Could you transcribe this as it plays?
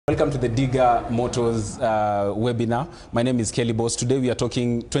Welcome to the Digger Motors webinar. My name is Kelly Boss. Today we are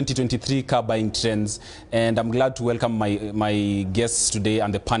talking 2023 car buying trends, and I'm glad to welcome my guests today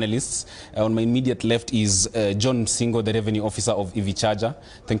and the panelists. On my immediate left is John Msingo, the Revenue Officer of EV Charger.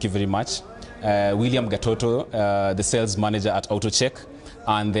 Thank you very much. William Gatoto, the Sales Manager at AutoCheck.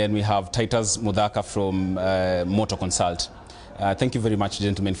 And then we have Titus Mudhaka from Motor Consult. Thank you very much,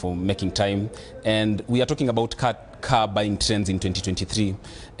 gentlemen, for making time. And we are talking about car buying trends in 2023.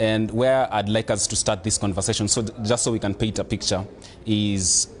 And where I'd like us to start this conversation, so just so we can paint a picture,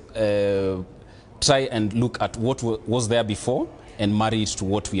 is try and look at what was there before and marry it to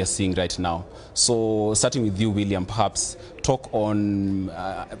what we are seeing right now. So starting with you, William, perhaps talk on,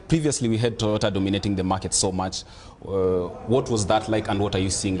 previously we had Toyota dominating the market so much. What was that like, and what are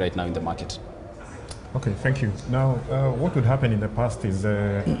you seeing right now in the market? Okay, thank you. Now, what would happen in the past is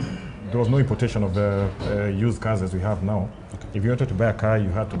there was no importation of used cars as we have now. Okay. If you wanted to buy a car, you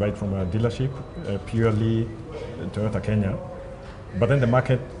had to buy it from a dealership, purely Toyota Kenya. But then the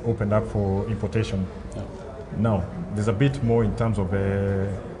market opened up for importation. Yeah. Now, there's a bit more in terms of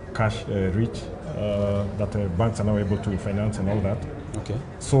cash reach that banks are now able to finance and all that. Okay.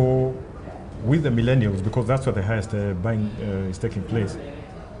 So, with the millennials, because that's where the highest buying is taking place,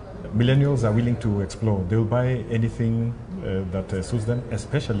 millennials are willing to explore. They'll buy anything that suits them,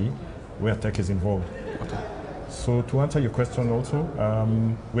 especially where tech is involved. Okay. So to answer your question also,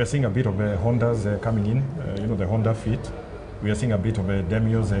 we are seeing a bit of Hondas coming in, you know, the Honda Fit. We are seeing a bit of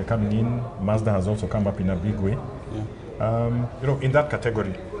Demios coming in. Mazda has also come up in a big way. Yeah. You know, in that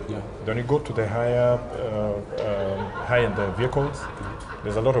category. Yeah. Then you go to the high-end vehicles.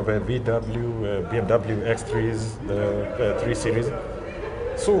 There's a lot of VW, BMW X3s, the 3 Series.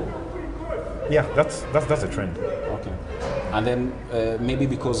 So, yeah, that's a trend. Okay, and then maybe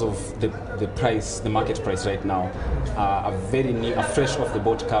because of the price, the market price right now, a fresh off the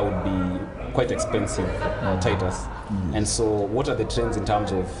boat car would be quite expensive, Titus. Mm-hmm. And so, what are the trends in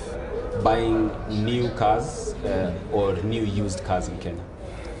terms of buying new cars or new used cars in Kenya?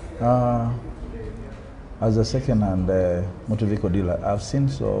 As a second-hand motor vehicle dealer, I've seen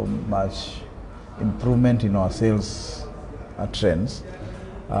so much improvement in our sales trends.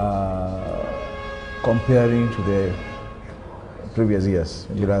 Comparing to the previous years,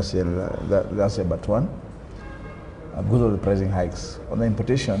 last year but one, because of the pricing hikes. On the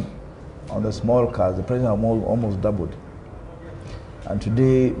importation, on the small cars, the prices have almost doubled. And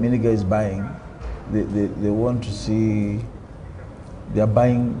today, many guys buying, they want to see, they are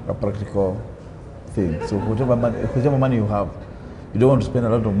buying a practical thing. So whatever money you have, you don't want to spend a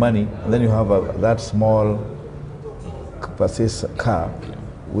lot of money, and then you have that small purchase car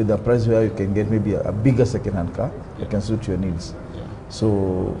with a price where you can get maybe a bigger second-hand car that can suit your needs. Yeah.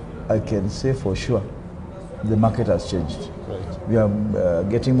 So I can say for sure the market has changed. Right. We are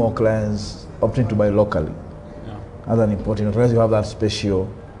getting more clients opting to buy locally, other than importing. Otherwise, you have that special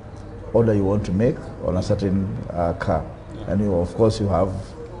order you want to make on a certain car, and of course you have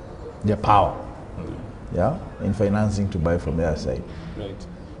the power, in financing to buy from their side. Right.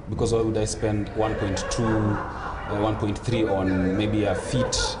 Because why would I spend 1.3 on maybe a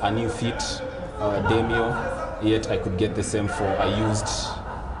new Fit, Demio, yet I could get the same for a used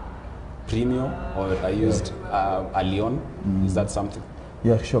Premium or a used a Leon? Is that something?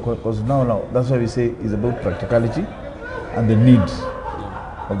 Yeah, sure, because now that's why we say it's about practicality and the need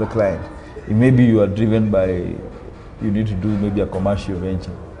of the client. It maybe you are driven by, you need to do maybe a commercial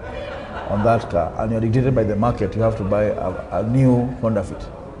venture on that car, and you're dictated by the market, you have to buy a new Honda Fit.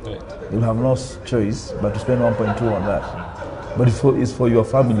 Right. You'll have no choice but to spend 1.2 on that. But it's for your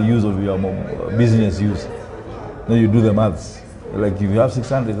family use or your business use. Then you do the maths. Like if you have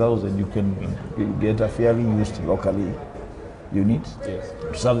 600,000, you can get a fairly used locally unit to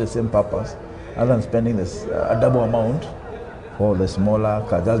serve the same purpose, other than spending a double amount for the smaller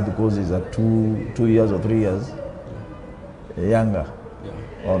car just because it's a 2 years or 3 years younger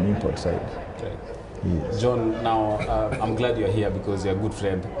on import side. Yes. John, now I'm glad you're here because you're a good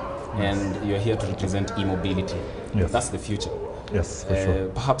friend and you're here to represent e-mobility. Yes. That's the future. Yes, for sure.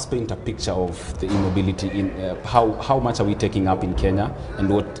 Perhaps paint a picture of the e-mobility in how much are we taking up in Kenya, and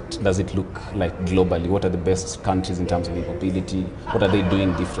what does it look like globally? What are the best countries in terms of e-mobility? What are they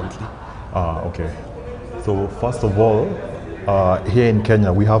doing differently? Okay. So first of all, here in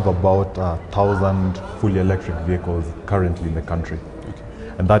Kenya we have about 1,000 fully electric vehicles currently in the country. Okay.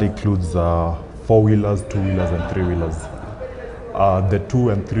 And that includes 4-wheelers, 2-wheelers and 3-wheelers. The 2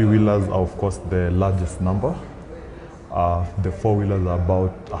 and 3-wheelers are of course the largest number. The 4-wheelers are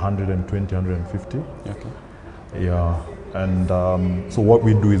about 120, 150. Okay. Yeah, and so what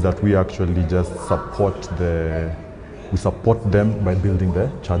we do is that we actually just support the We support them by building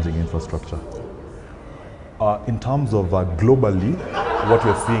the charging infrastructure. In terms of globally, what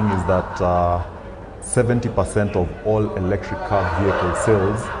we're seeing is that 70% of all electric car vehicle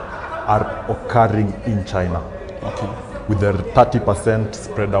sales are occurring in China. Okay. With the 30%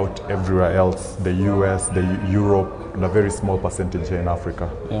 spread out everywhere else, the US, the Europe, and a very small percentage here in Africa.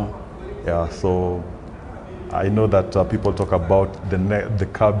 Yeah. Yeah, so I know that people talk about the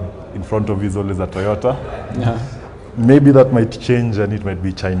cab in front of you is always a Toyota. Yeah. Maybe that might change and it might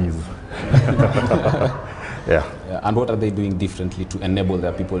be Chinese. Yeah. And what are they doing differently to enable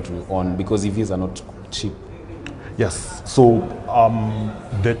their people to own? Because EVs are not cheap. Yes, so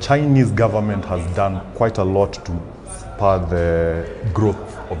the Chinese government has done quite a lot to spur the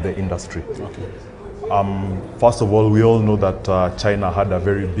growth of the industry. Okay. First of all, we all know that China had a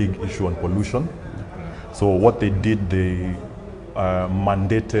very big issue on pollution. So what they did, they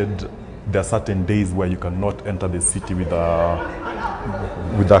mandated there are certain days where you cannot enter the city with a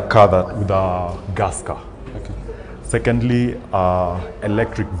gas car. Okay. Secondly,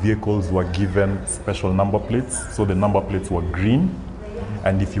 electric vehicles were given special number plates, so the number plates were green.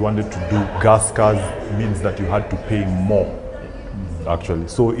 And if you wanted to do gas cars, it means that you had to pay more, actually.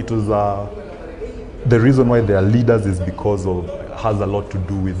 So it was the reason why they are leaders is because has a lot to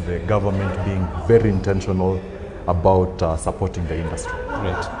do with the government being very intentional about supporting the industry.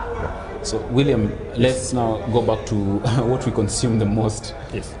 Right. Yeah. So, William, let's now go back to what we consume the most,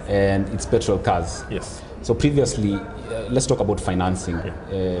 Yes. and it's petrol cars. Yes. So previously, let's talk about financing,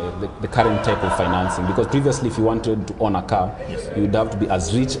 the current type of financing. Because previously, if you wanted to own a car, Yes. you would have to be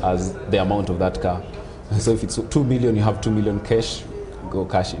as rich as the amount of that car. So if it's 2 million, you have 2 million cash, go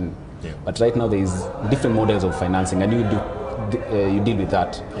cash in. Yeah. But right now, there is different models of financing, and you deal with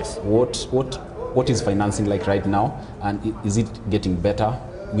that. Yes. What is financing like right now, and is it getting better?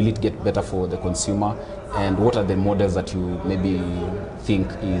 Will it get better for the consumer? And what are the models that you maybe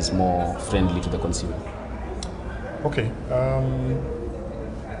think is more friendly to the consumer? Okay.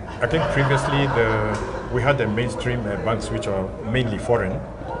 I think previously we had the mainstream banks which are mainly foreign,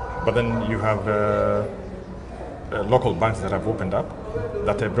 but then you have local banks that have opened up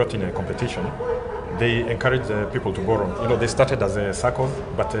that have brought in a competition. They encourage people to borrow. You know, they started as a circle,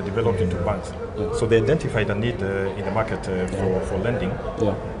 but developed into banks. Yeah. So they identified a need in the market for lending.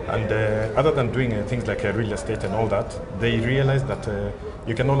 Yeah. And other than doing things like real estate and all that, they realized that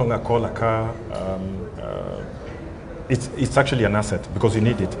you can no longer call a car. It's actually an asset because you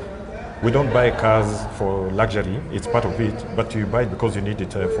need it. We don't buy cars for luxury; it's part of it. But you buy it because you need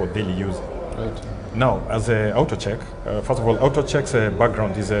it for daily use. Right. Now, as AutoCheck, first of all, AutoCheck's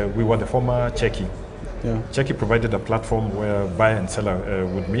background is we were the former Checky. Yeah. Checky provided a platform where buyer and seller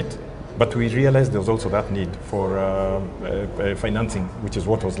would meet, but we realized there was also that need for financing, which is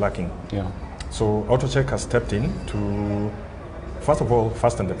what was lacking. Yeah. So AutoCheck has stepped in to, first of all,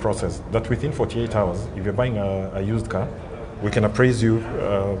 fasten the process, that within 48 hours, if you're buying a used car, we can appraise you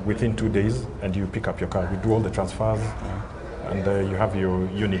within 2 days and you pick up your car. We do all the transfers and you have your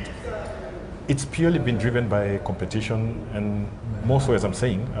unit. It's purely been driven by competition, and more so, as I'm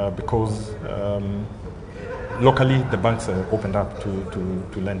saying, because locally the banks opened up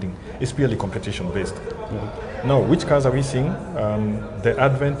to lending. It's purely competition based. Yeah. Now, which cars are we seeing? The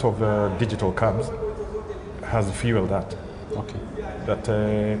advent of digital cabs has fueled that. Okay. That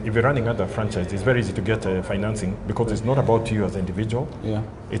if you're running under a franchise, it's very easy to get financing because it's not about you as an individual. Yeah.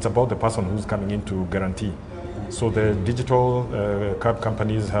 It's about the person who's coming in to guarantee. So the digital cab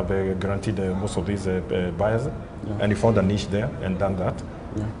companies have guaranteed most of these buyers, and you found a niche there and done that.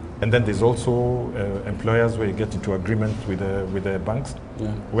 Yeah. And then there's also employers where you get into agreement with the banks,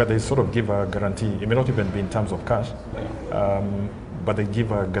 where they sort of give a guarantee. It may not even be in terms of cash, but they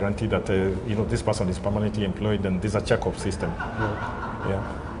give a guarantee that this person is permanently employed, and there's a check-off system. Yeah.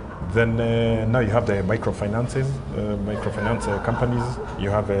 Then now you have the microfinance companies. You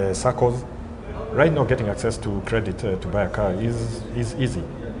have SACCOs. Right now, getting access to credit to buy a car is easy.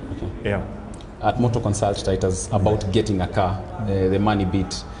 Okay. Yeah. At Motor Consult Titles, about getting a car, the money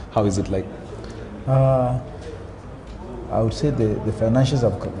bit, how is it like? I would say the financials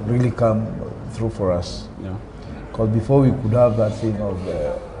have really come through for us. Yeah. Because before we could have that thing of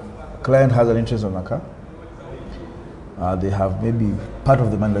client has an interest on a car, they have maybe part of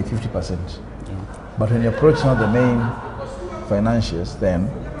the money, like 50%. Yeah. But when you approach now the main financiers, then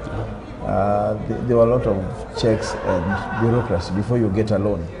there were a lot of checks and bureaucracy before you get a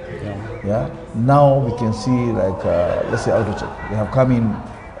loan. Yeah. Now we can see, like let's say AutoCheck, they have come in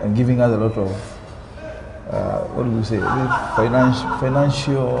and giving us a lot of what do we say,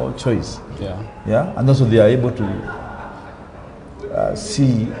 financial choice. Yeah. Yeah, and also they are able to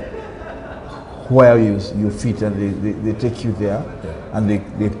see where you fit, and they take you there, and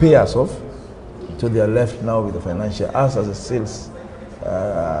they pay us off. So they are left now with the financial. Us as a sales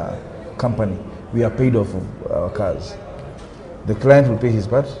company, we are paid off of our cars. The client will pay his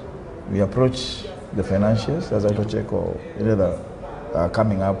part. We approach the financiers as AutoCheck or any other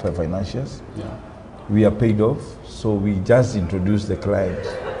coming up financiers. Yeah. We are paid off, so we just introduce the client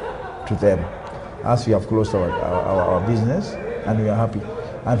to them. As we have closed our business, and we are happy.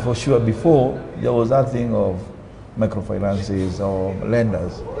 And for sure, before there was that thing of microfinances or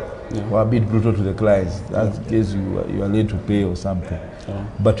lenders were a bit brutal to the clients. That's in case you are late to pay or something. Yeah.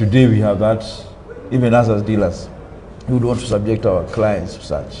 But today we have that. Even us as dealers, we would want to subject our clients to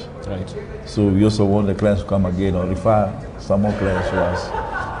such. Right. So we also want the clients to come again or refer some more clients to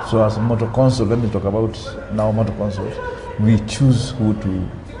us. So as a motor consult, let me talk about now motor consult. We choose who to,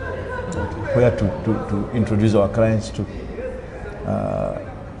 where to introduce our clients to.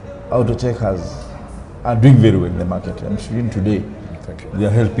 AutoCheck are doing very well in the market. I'm sure today they are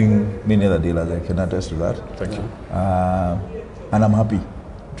helping many other dealers. I can attest to that. Thank you. And I'm happy.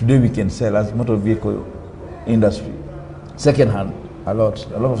 Today we can sell as motor vehicle industry second hand a lot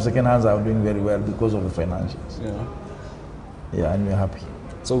of second hands are doing very well because of the financials. Yeah, and we're happy.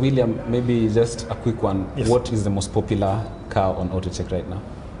 So William, maybe just a quick one. Yes. What is the most popular car on AutoCheck right now,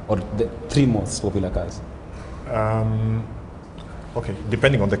 or the 3 most popular cars? Okay,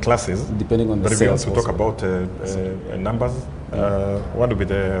 depending on the classes. Depending on the but if we sales also talk also. about numbers, one would be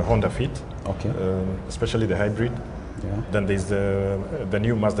the Honda Fit, Okay. especially the hybrid. Yeah. Then there's the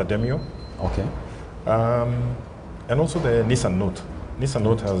new Mazda Demio, Okay. and also the Nissan Note. Nissan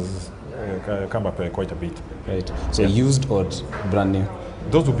Note has come up quite a bit. Right. So used or brand new?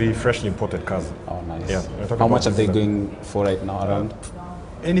 Those would be freshly imported cars. Oh, nice. Yeah, we're talking How much about are they this, going for right now around?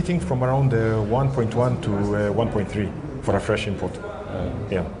 Anything from around 1.1 to 1.3 for a fresh import.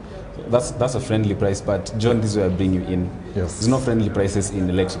 Yeah. That's a friendly price, but John, this is where I bring you in. Yes. There's no friendly prices in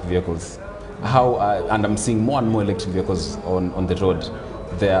electric vehicles. How, and I'm seeing more and more electric vehicles on the road.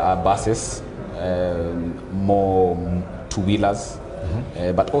 There are buses, more two-wheelers,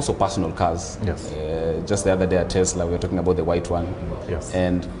 but also personal cars. Yes. Just the other day at Tesla, we were talking about the white one. Yes.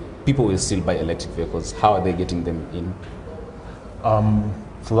 And people will still buy electric vehicles. How are they getting them in?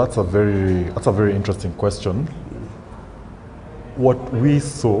 So that's a very interesting question. What we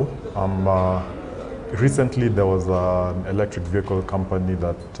saw, recently there was an electric vehicle company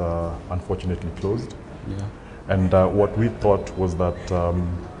that unfortunately closed. Yeah. And what we thought was that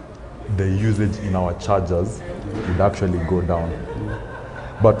the usage in our chargers would actually go down.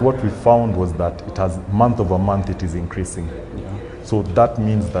 But what we found was that it has, month over month, it is increasing. Yeah. So that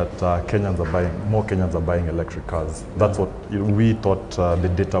means that more Kenyans are buying electric cars. That's what we thought the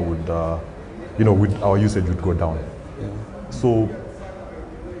data would, our usage would go down. Yeah. So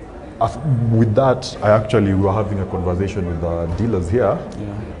with that, we were having a conversation with the dealers here.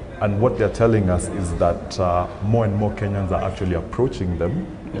 Yeah. And what they're telling us is that more and more Kenyans are actually approaching them,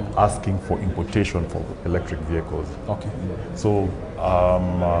 asking for importation for electric vehicles. Okay. So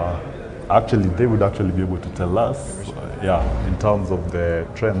actually, they would actually be able to tell us, in terms of the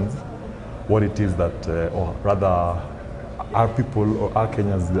trends, what it is that, or rather, are people or are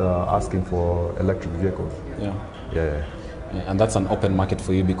Kenyans asking for electric vehicles? Yeah. Yeah. And that's an open market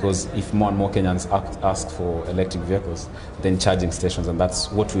for you, because if more and more Kenyans ask for electric vehicles, then charging stations, and that's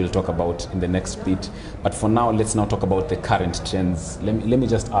what we'll talk about in the next bit. But for now, let's now talk about the current trends. Let me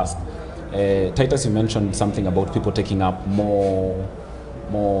just ask, Titus, you mentioned something about people taking up more,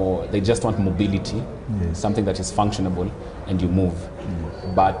 they just want mobility, something that is functionable, and you move.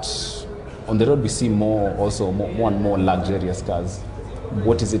 But on the road, we see more and more luxurious cars.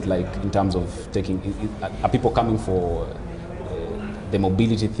 What is it like in terms of are people coming for the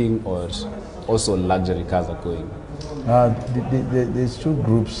mobility thing, or also luxury cars are going? There's two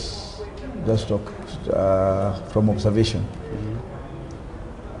groups, just talk from observation.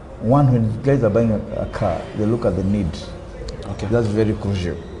 One, when guys are buying a car, they look at the need. Okay. That's very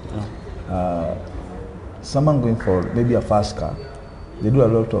crucial. Someone going for maybe a fast car, they do a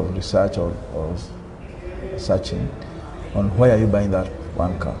lot of research or searching on where are you buying that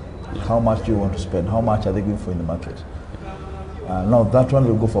one car, how much do you want to spend, how much are they going for in the market. Now that one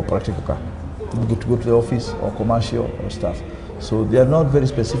will go for practical car, to go to the office or commercial or stuff. So they are not very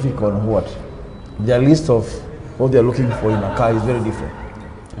specific on what. Their list of what they are looking for in a car is very different.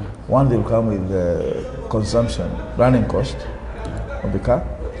 One, they will come with the consumption, running cost of the car,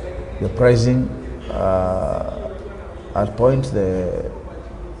 the pricing, at point the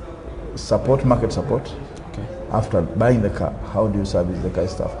support, market support. Okay. After buying the car, how do you service the car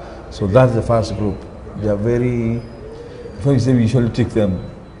stuff? So that's the first group. They are very, for example, we usually take them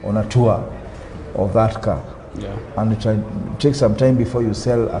on a tour of that car. Yeah. And it takes some time before you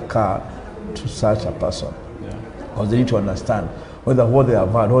sell a car to such a person. Yeah. Because they need to understand whether what they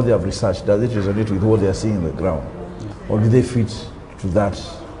have heard, what they have researched, does it resonate with what they are seeing on the ground? Yeah. Or do they fit to that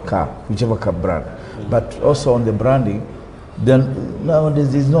car, whichever car brand? Yeah. But also on the branding, then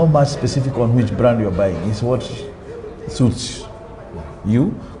nowadays there's not much specific on which brand you're buying. It's what suits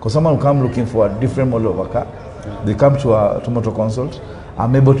you. Because someone will come looking for a different model of a car. Yeah. They come to a motor consult.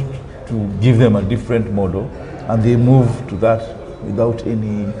 I'm able to give them a different model, and they move to that without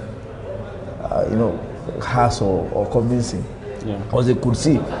any, hassle or convincing. Yeah. Or they could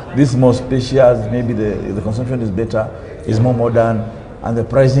see this is more spacious, maybe the consumption is better, is more modern, and the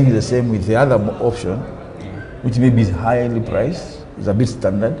pricing is the same with the other option, which maybe is highly priced, is a bit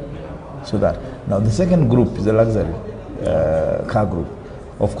standard. So that. Now the second group is the luxury car group.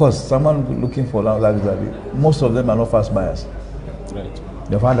 Of course, someone looking for luxury, most of them are not fast buyers. Right.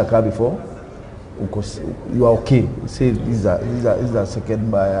 They've had a car before, because you are okay. Say these are second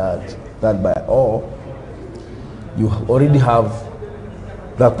buyer, third buyer, or you already have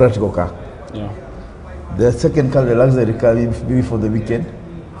that practical car. Yeah. The second car, the luxury car, maybe for the weekend,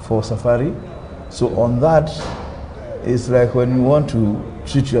 for safari. So on that, it's like when you want to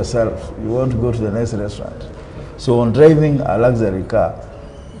treat yourself, you want to go to the next restaurant. So on driving a luxury car,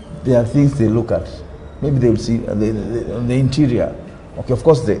 there are things they look at. Maybe they will see the interior. Okay, of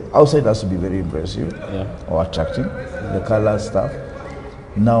course, the outside has to be very impressive or attractive, the color stuff.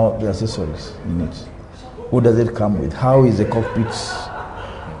 Now, the accessories in it. Who does it come with? How is the cockpit?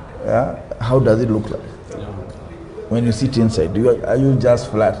 Yeah? How does it look like? Yeah. When you sit inside, are you just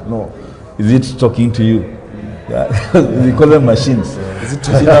flat? No. Is it talking to you? Yeah. We call them machines. Is it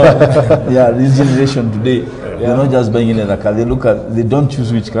yeah, this generation today, they're not just buying in a car. They don't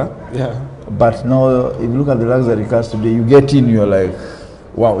choose which car. Yeah. But now, if you look at the luxury cars today, you get in, you're like,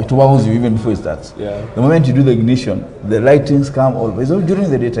 wow, it wows you even before it starts. Yeah. The moment you do the ignition, the lightings come always, during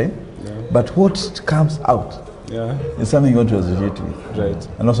the daytime, but what comes out is something you want to associate with. Right.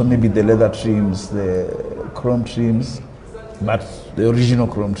 And also maybe the leather trims, the chrome trims, but the original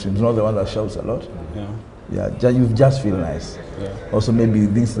chrome trims, not the one that shouts a lot. Yeah, you just feel nice. Yeah. Also maybe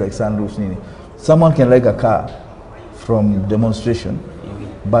things like sunroofs. Someone can like a car from demonstration,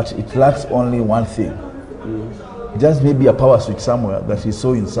 but it lacks only one thing. Just maybe a power switch somewhere that he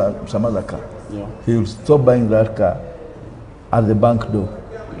saw in some other car. Yeah. He will stop buying that car at the bank door.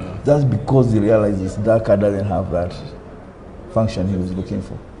 Yeah. Just because he realizes that car doesn't have that function he was looking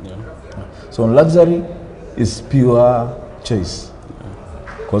for. Yeah. So luxury is pure choice.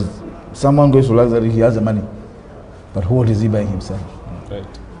 Because someone goes to luxury, he has the money. But what is he buying himself? Right.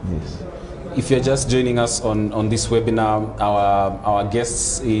 Yes. If you're just joining us on this webinar, our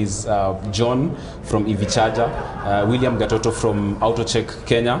guest is John from EV Charger, William Gatoto from AutoCheck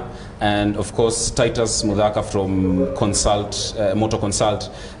Kenya, and of course Titus Mudhaka from Motor Consult.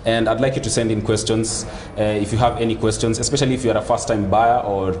 And I'd like you to send in questions if you have any questions, especially if you're a first-time buyer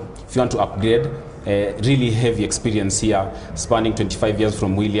or if you want to upgrade. Really heavy experience here, spanning 25 years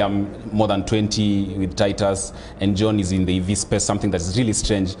from William, more than 20 with Titus, and John is in the EV space, something that is really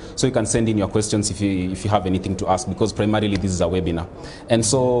strange. So you can send in your questions if you have anything to ask, because primarily this is a webinar. And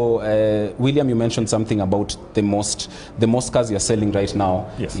so, William, you mentioned something about the most cars you're selling right now.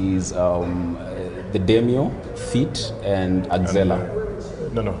 Yes. Is the Demio, Fit, and Axela.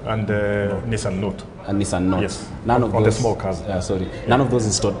 And Nissan Note. And Nissan Note. Yes. None of those, the small cars. Sorry. Yeah. None of those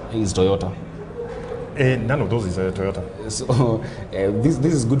is Toyota. None of those is Toyota. So this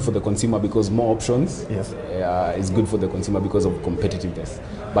is good for the consumer because more options. Yes. Is good for the consumer because of competitiveness.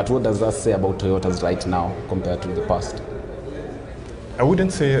 But what does that say about Toyotas right now compared to the past? I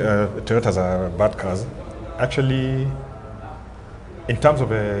wouldn't say Toyotas are bad cars. Actually, in terms of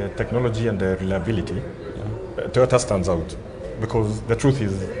technology and reliability, Toyota stands out, because the truth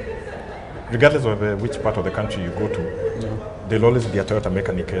is, regardless of which part of the country you go to, there'll always be a Toyota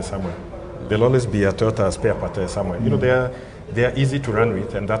mechanic somewhere. There'll always be a Toyota spare part somewhere. You know, they are easy to run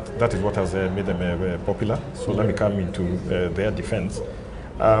with, and that is what has made them popular. So let me come into their defense.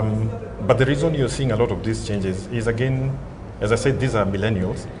 But the reason you're seeing a lot of these changes is, again, as I said, these are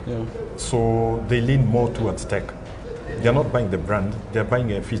millennials. Yeah. So they lean more towards tech. They're not buying the brand, they're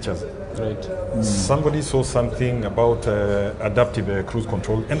buying features. Right. Somebody saw something about adaptive cruise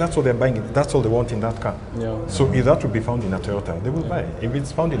control, and that's what they're buying. That's all they want in that car. Yeah. So if that will be found in a Toyota, they will buy it. If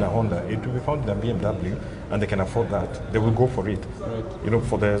it's found in a Honda, it will be found in a BMW, and they can afford that. They will go for it. Right. You know,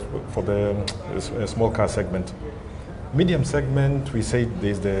 for the small car segment. Medium segment, we say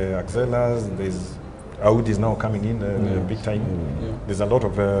there's the Axelas, there's Audi is now coming in big time. Yeah. There's a lot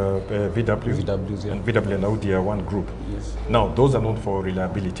of VWs, and VW and Audi are one group. Yes. Now, those are known for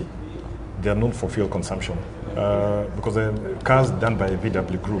reliability. they are known for fuel consumption because the cars done by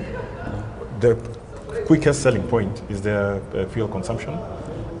VW Group, the quickest selling point is their fuel consumption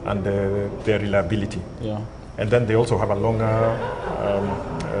and their reliability. Yeah. And then they also have a longer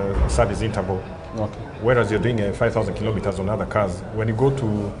service interval. Okay. Whereas you're doing 5,000 kilometers on other cars, when you go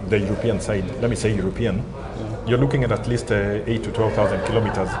to the European side, let me say European, you're looking at least 8 to 12,000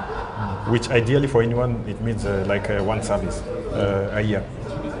 kilometers, which ideally for anyone, it means like one service a year.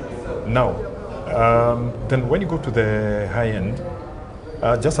 Now, then when you go to the high end,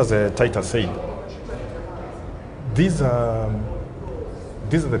 just as Titus said, these are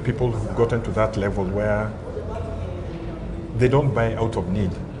the people who've gotten to that level where they don't buy out of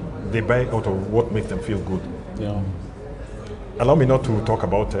need. They buy out of what makes them feel good. Yeah. Allow me not to talk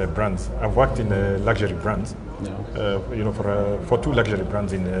about brands. I've worked in luxury brands, for 2 luxury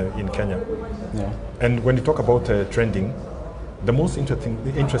brands in Kenya. Yeah. And when you talk about trending, the most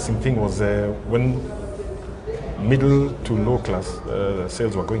interesting thing was when middle to low class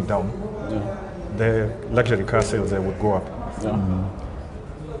sales were going down, the luxury car sales would go up. Yeah.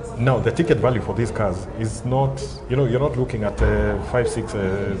 Now, the ticket value for these cars is not, you're not looking at 5, 6,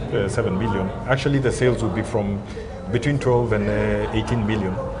 7 million. Actually, the sales would be from between 12 and 18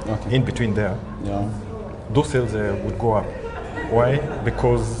 million, in between there. Yeah. Those sales would go up. Why?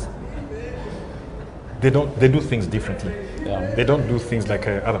 Because they do things differently. Yeah. They don't do things like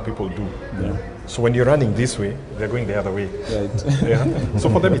other people do. Yeah. So when you're running this way, they're going the other way. Right. Yeah. So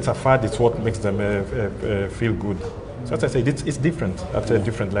for them, it's a fad. It's what makes them feel good. So as I said, it's different at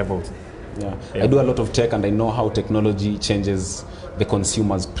different levels. Yeah. I do a lot of tech, and I know how technology changes the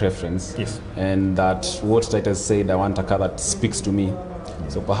consumer's preference. Yes. And that what Titus said, I want a car that speaks to me.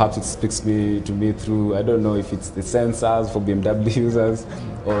 So perhaps it speaks to me through, I don't know if it's the sensors for BMW users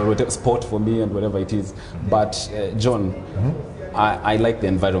or whatever, sport for me and whatever it is. But John, I like the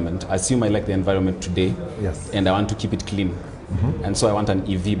environment. I assume I like the environment today. Yes. And I want to keep it clean. And so I want an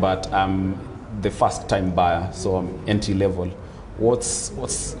EV, but I'm the first time buyer, so I'm entry level. Where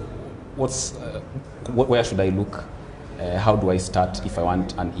should I look? How do I start if I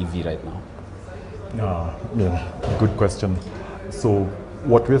want an EV right now? Yeah, good question. So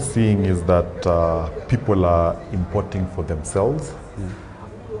what we're seeing is that people are importing for themselves.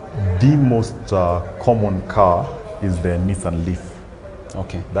 The most common car is the Nissan Leaf.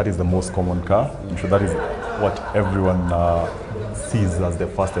 Okay. That is the most common car. I'm sure that is what everyone sees as the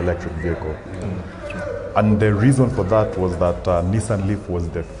first electric vehicle. And the reason for that was that Nissan Leaf was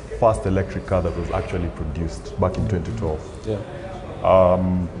the first electric car that was actually produced back in 2012. Yeah.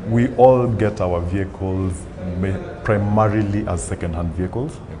 We all get our vehicles primarily as second-hand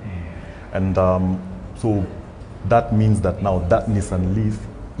vehicles. And so that means that now that Nissan Leaf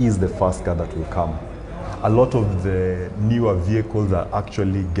is the first car that will come. A lot of the newer vehicles are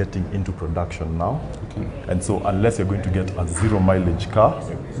actually getting into production now. Okay. And so unless you're going to get a zero mileage car,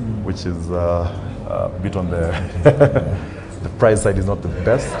 which is a bit on the, the price side is not the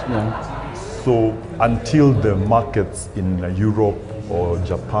best. Yeah. So until the markets in Europe or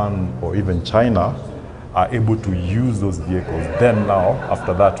Japan or even China are able to use those vehicles, then now,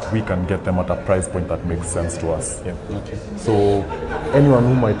 after that, we can get them at a price point that makes sense to us. Yeah. Okay. So anyone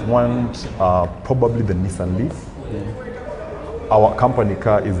who might want probably the Nissan Leaf, our company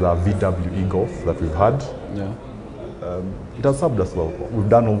car is a VW e-Golf that we've had. Yeah. It has served us well. We've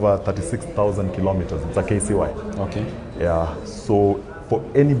done over 36,000 kilometers. It's a KCY. Okay. Yeah. So for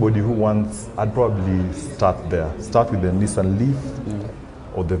anybody who wants, I'd probably start there. Start with the Nissan Leaf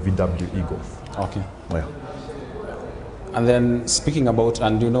or the VW e-Golf. Okay. Yeah. And then speaking about,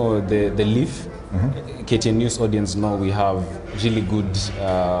 and the Leaf, KTN News audience know we have really good,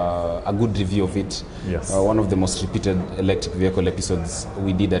 a good review of it. Yes. One of the most repeated electric vehicle episodes,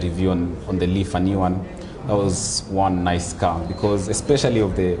 we did a review on the Leaf, a new one. That was one nice car, because especially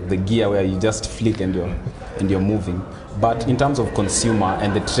of the gear where you just flick and you're moving. But in terms of consumer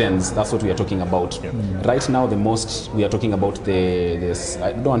and the trends, that's what we are talking about. Yeah. Right now, the most we are talking about this.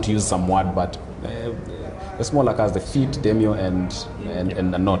 I don't want to use some word, but the smaller cars, the Fit, Demio, and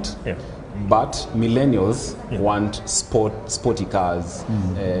the Not. Yeah. But millennials want sporty cars,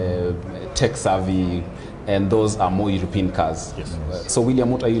 tech savvy, and those are more European cars. Yes. So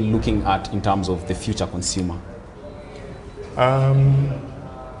William, what are you looking at in terms of the future consumer?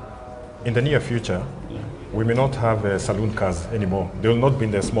 In the near future, we may not have saloon cars anymore. They will not be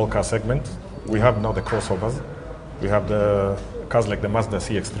in the small car segment. We have now the crossovers. We have the cars like the Mazda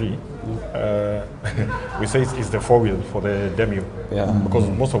CX-3. We say it's the four-wheel for the Demio. Yeah. Because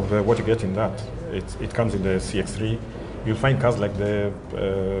most of what you get in that, it comes in the CX-3. You'll find cars like the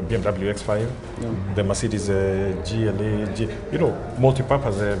BMW X5, the Mercedes GLA,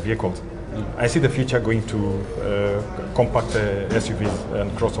 multi-purpose vehicles. I see the future going to compact SUVs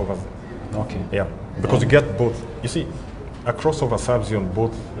and crossovers. Okay. Yeah, because you get both. You see, a crossover serves you on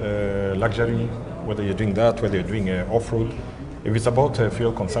both luxury, whether you're doing that, whether you're doing off-road. If it's about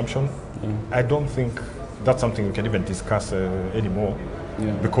fuel consumption, I don't think that's something we can even discuss anymore.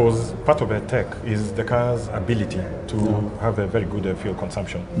 Yeah. Because part of the tech is the car's ability to have a very good fuel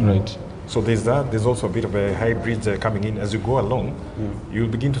consumption. Right. So there's that. There's also a bit of a hybrids coming in. As you go along, you'll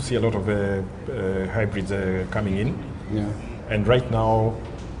begin to see a lot of hybrids coming in. Yeah. And right now,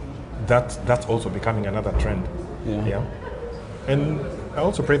 that's also becoming another trend. Yeah. And I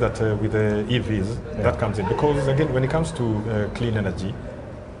also pray that with the EVs, that comes in. Because again, when it comes to clean energy,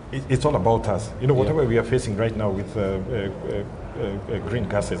 it's all about us. You know, whatever we are facing right now with green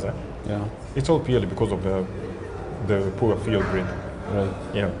gases, it's all purely because of the poor fuel grid. Right.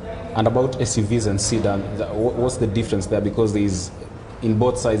 Yeah. And about SUVs and sedan, what's the difference there? Because in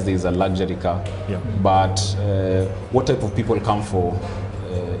both sides there is a luxury car. Yeah. But what type of people come for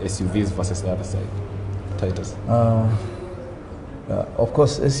SUVs versus the other side? Titus. Of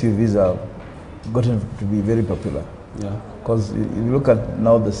course, SUVs are gotten to be very popular. Yeah. Because you look at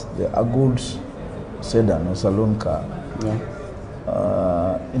now a good sedan or saloon car. Yeah.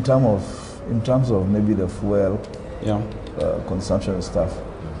 In terms of maybe the fuel consumption and stuff,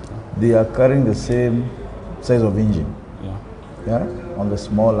 they are carrying the same size of engine. Yeah. On the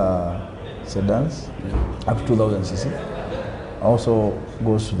smaller sedans, up to 2000 cc. Also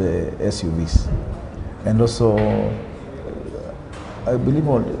goes to the SUVs, and also I believe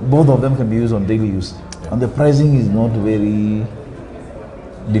both of them can be used on daily use, and the pricing is not very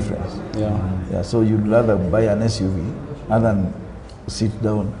different. Yeah. So you'd rather buy an SUV other than sit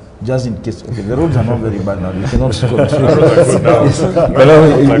down, just in case. Okay, the roads are not very bad now. You cannot control. But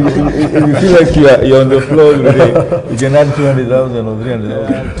if you feel like you're on the floor today, you can add 200,000 or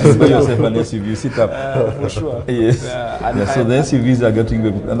 300,000. Buy yourself an SUV. Sit up. For sure. Yes. So the SUVs are getting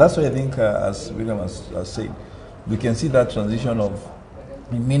big, and that's why I think, as William has said, we can see that transition of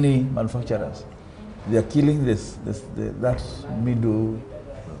many manufacturers. They are killing that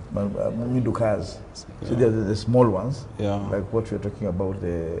middle cars. So they're the small ones, like what we're talking about,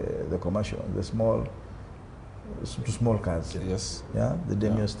 the commercial, the small cars. Yes. Yeah, the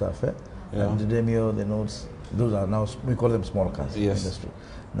Demio stuff. And the Demio, the Notes, those are now, we call them small cars in the industry.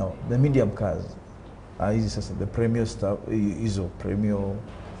 Now, the medium cars are easy. The Premio stuff, ISO, Premio,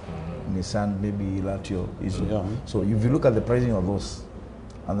 Nissan, maybe Latio, ISO. Yeah. So if you look at the pricing of those,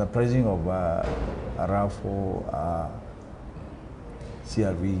 and the pricing of a RAV4,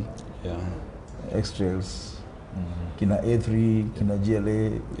 CRV, X-Trails, Kina A3, Kina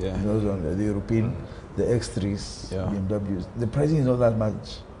GLA, those on the European, the X3s, BMWs. The pricing is not that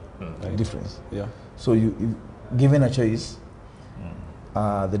much difference. Yeah. So you given a choice,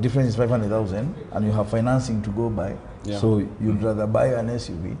 the difference is 500,000, and you have financing to go by. Yeah. So you'd rather buy an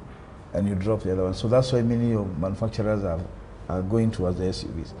SUV, and you drop the other one. So that's why many of manufacturers are going towards the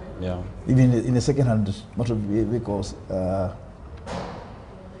SUVs. Yeah. Even in the second-hand motor vehicles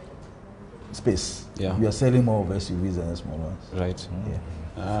space, we are selling more of SUVs than the small ones. Right.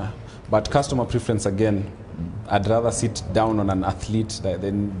 But customer preference again, I'd rather sit down on an athlete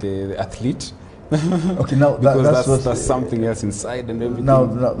than the athlete. Okay, now because that's something else inside and everything. Now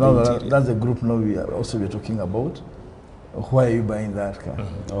that's the group. Now we're talking about. Why are you buying that car?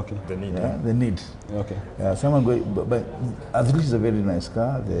 Okay. The need. Yeah, the need. Okay. Someone going, but Athlete is a very nice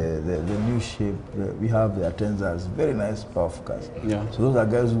car. The new shape. We have the Atenzas, very nice, powerful cars. Yeah. So those are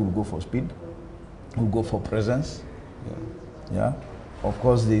guys who will go for speed, who go for presence. Yeah. Of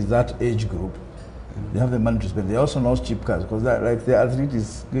course, there is that age group. They have the money to spend. They also not cheap cars because like the Athlete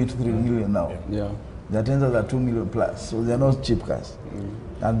is going to 3 million now. Yeah. The Atenzas are 2 million plus, so they are not cheap cars.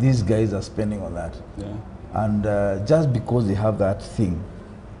 And these guys are spending on that. Yeah. And just because they have that thing,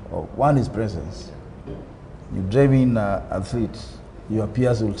 one is presence. You drive in an Athlete, your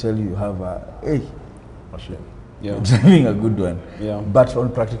peers will tell you have a, you're driving a good one. Yeah. But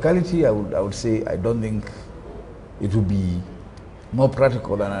on practicality, I would say I don't think it would be more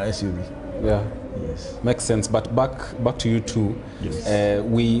practical than an SUV. Yeah. Yes. Makes sense. But back to you two. Yes.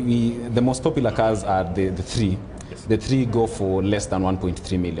 The most popular cars are the three. Yes. The three go for less than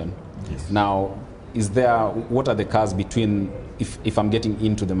 1.3 million. Yes. Now, what are the cars between, if I'm getting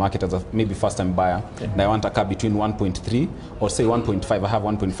into the market as a maybe first time buyer, and I want a car between 1.3 or say 1.5, I have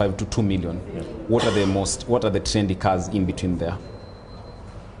 1.5 to 2 million. Yeah. What are the trendy cars in between there?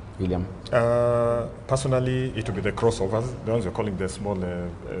 William? Personally, it will be the crossovers, the ones you're calling the small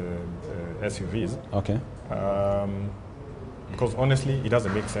SUVs. Okay. Because honestly, it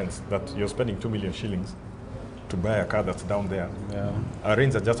doesn't make sense that you're spending 2 million shillings to buy a car that's down there. Yeah. Our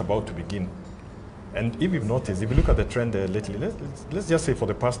rains are just about to begin. And if you've noticed, if you look at the trend lately, let's just say for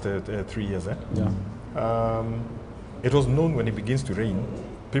the past 3 years, it was known when it begins to rain,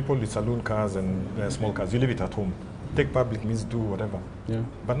 people with saloon cars and small cars, you leave it at home. Take public means do whatever. Yeah.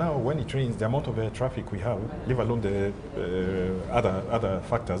 But now when it rains, the amount of traffic we have, leave alone the other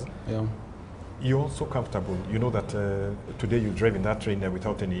factors, Yeah. you're so comfortable. You know that today you drive in that train there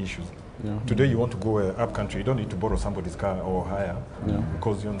without any issues. Yeah. Today you want to go up country, you don't need to borrow somebody's car or hire, Yeah.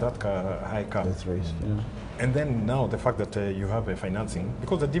 because you're on that high car. That's right. Yeah. And then now the fact that you have financing,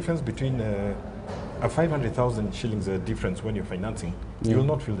 because the difference between a 500,000 shillings difference when you're financing, you will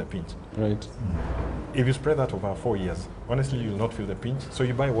not feel the pinch. Right. If you spread that over 4 years, honestly, you will not feel the pinch. So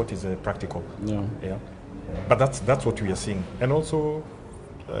you buy what is practical. Yeah. Yeah. But that's what we are seeing. And also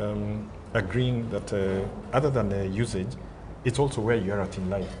agreeing that other than usage, it's also where you are at in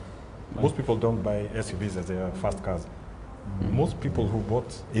life. Right. Most people don't buy SUVs as their first cars. Most people who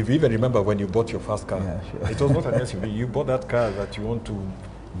bought, if you even remember when you bought your first car, it was not an SUV. You bought that car that you want to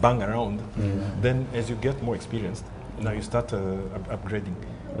bang around. Then as you get more experienced, now you start upgrading.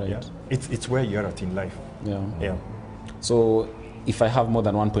 Right. Yeah? It's where you're at in life. Yeah. Yeah. So if I have more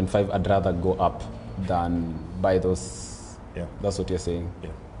than 1.5, I'd rather go up than buy those. Yeah. That's what you're saying. Yeah.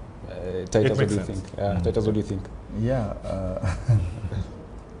 Titus, what do you sense. think? Titus, what do you think? Yeah.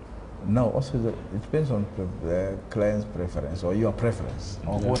 No, also it depends on the client's preference or your preference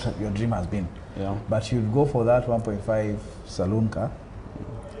or what your dream has been. Yeah. But you'd go for that 1.5 saloon car.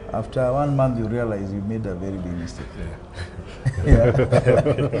 After 1 month, you realize you made a very big mistake.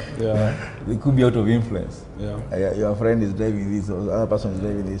 Yeah. It could be out of influence. Yeah. Your friend is driving this, or the other person is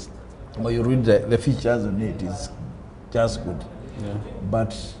driving this. But you read the features on it, it's just good. Yeah.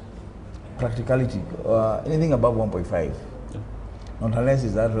 But practicality, anything above 1.5, not unless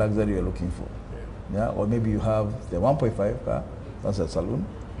it's that luxury you're looking for. Yeah, or maybe you have the 1.5 car, that's a saloon,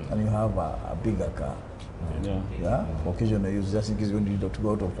 and you have a bigger car. Yeah. Yeah, for occasional use, just in case you need to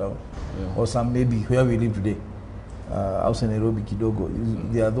go out of town. Yeah. Or some maybe where we live today, outside Nairobi, Kidogo,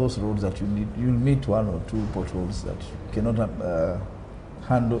 there are those roads that you'll meet 1 or 2 potholes that you cannot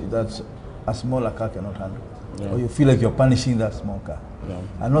handle, that a smaller car cannot handle. Yeah. Or you feel like you're punishing that small car. Yeah.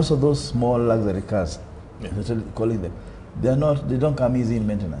 And also those small luxury cars, they're calling them, they don't come easy in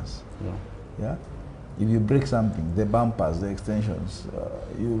maintenance. Yeah. Yeah. If you break something, the bumpers, the extensions,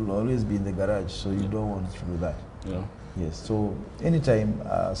 you'll always be in the garage, so you don't want to do that. Yeah. Yes. So anytime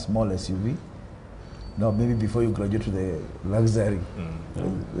a small SUV, now maybe before you graduate to the luxury,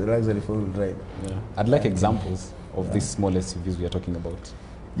 the luxury 4-wheel drive. Yeah. I'd like examples of these small SUVs we are talking about.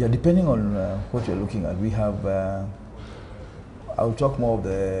 Yeah, depending on what you're looking at, we have. I'll talk more of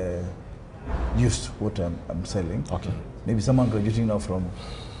the used what I'm selling. Okay. Maybe someone graduating now from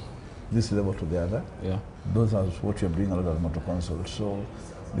this level to the other. Yeah. Those are what we're doing a lot of motor consoles. So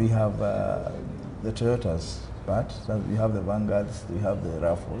we have the Toyotas, but we have the Vanguards, we have the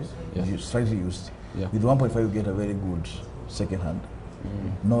RAV4s, slightly used. Yeah. With 1.5, you get a very good second hand,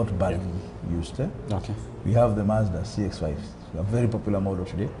 not badly used. Okay. We have the Mazda CX-5, a very popular model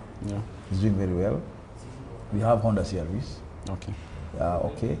today. Yeah. It's doing very well. We have Honda CR-Vs. Okay.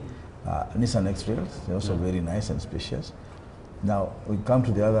 Okay. Nissan X-Trails, they're also very nice and spacious. Now, we come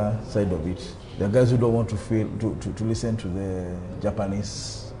to the other side of it. There are guys who don't want to listen to the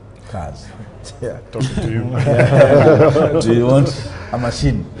Japanese cars. Talking to you. Do you want a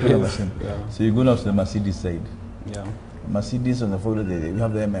machine? A machine. Yeah. So you go now to the Mercedes side. Yeah. Mercedes on the folder, we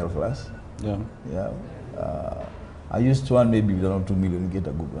have the ML class. Yeah. Yeah. I used one, maybe with around 2 million, you get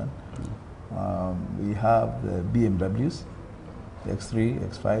a good one. We have the BMWs, the X3,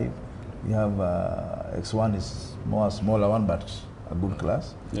 X5. We have X1 is more a smaller one, but a good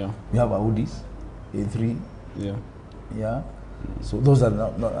class. Yeah. We have Audis, A3. Yeah. Yeah. So those are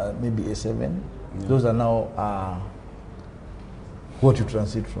not maybe A7. Yeah. Those are now what you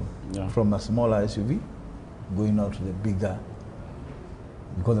transit from. Yeah. From a smaller SUV, going out to the bigger,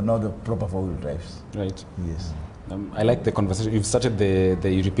 because now the proper 4-wheel drives. Right. Yes. I like the conversation. You've started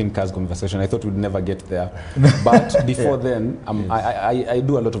the European cars conversation. I thought we'd never get there. But before then, I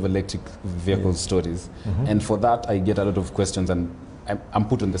do a lot of electric vehicle stories. And for that, I get a lot of questions and I'm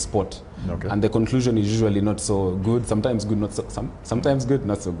put on the spot. Okay. And the conclusion is usually not so good, sometimes good, not so, sometimes good,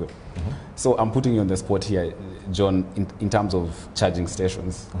 not so good. So I'm putting you on the spot here, John, in terms of charging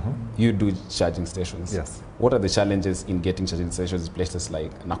stations. You do charging stations. Yes. What are the challenges in getting charging stations in places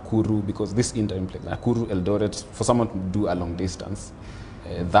like Nakuru? Because this interim place, Nakuru, Eldoret, for someone to do a long distance,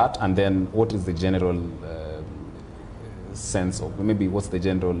 that, and then what is the general sense of, maybe what's the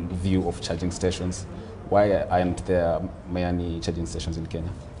general view of charging stations? Why aren't there many charging stations in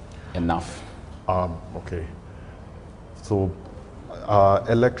Kenya? Enough. Okay. So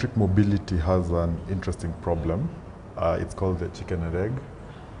electric mobility has an interesting problem. It's called the chicken and egg.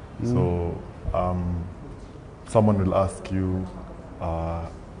 So someone will ask you,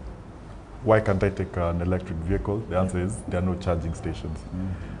 why can't I take an electric vehicle? The answer is there are no charging stations.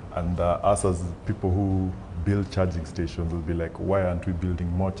 And us as people who build charging stations will be like, why aren't we building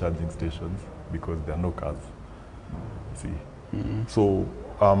more charging stations? Because there are no cars. See? So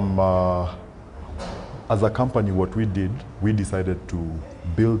as a company, what we did, we decided to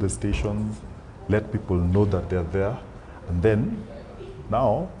build the stations, let people know that they're there, and then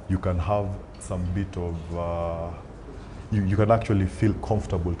now you can have some bit of, you can actually feel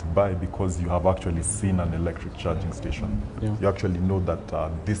comfortable to buy because you have actually seen an electric charging station. Yeah. You actually know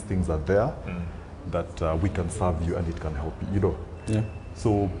that these things are there, that we can serve you and it can help you, you know. Yeah.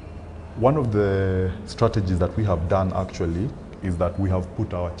 So one of the strategies that we have done actually is that we have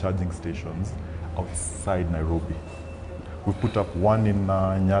put our charging stations outside Nairobi. We put up one in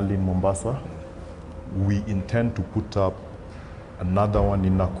Nyali in Mombasa. We intend to put up another one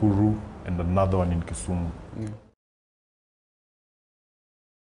in Nakuru and another one in Kisumu. Yeah.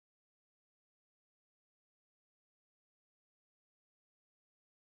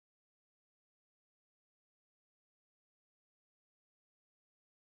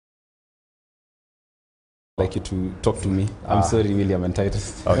 Like you to talk to me. I'm sorry, William and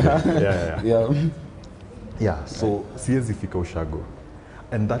Titus. Okay. Yeah. Yeah. Yeah. So siwezi fika ushago,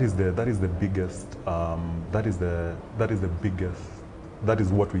 and that is the biggest. That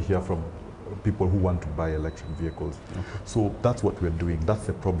is what we hear from people who want to buy electric vehicles. Okay. So that's what we're doing. That's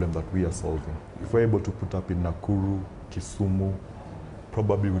the problem that we are solving. If we're able to put up in Nakuru, Kisumu,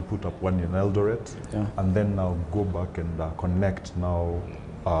 probably we'll put up one in Eldoret, and then now go back and connect now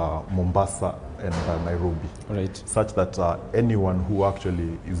Mombasa and Nairobi. Right. Such that anyone who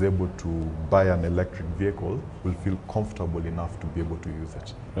actually is able to buy an electric vehicle will feel comfortable enough to be able to use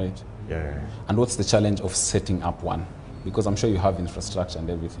it. Right. Yeah. And what's the challenge of setting up one? Because I'm sure you have infrastructure and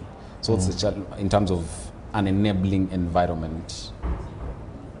everything. So what's the challenge in terms of an enabling environment?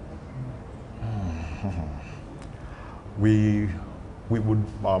 We would,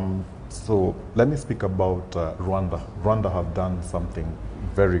 so let me speak about Rwanda. Rwanda have done something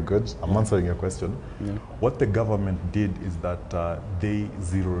very good. I'm answering your question. Yeah. What the government did is that they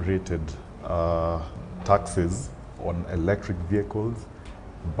zero-rated taxes on electric vehicles,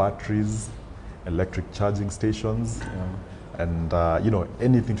 batteries, electric charging stations, and you know,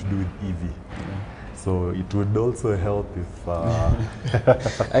 anything to do with EV. Yeah. So it would also help if.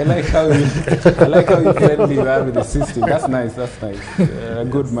 I like how you friendly you are with the system. That's nice. That's nice.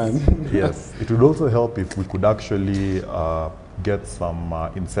 Good man. Yes, it would also help if we could actually get some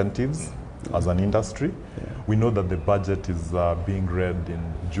incentives as an industry. Yeah. We know that the budget is being read in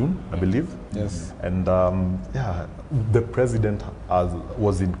June, I believe. Yes. And yeah, the president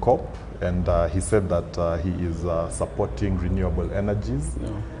was in COP, and he said that he is supporting renewable energies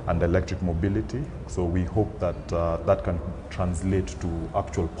and electric mobility. So we hope that that can translate to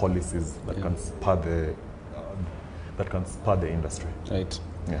actual policies that can spur the industry. Right.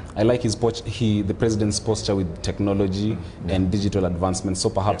 Yeah. I like the president's posture with technology and digital advancement, so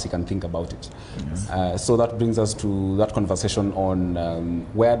perhaps he can think about it. Yes. So that brings us to that conversation on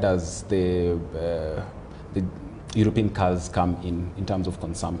where does the European cars come in terms of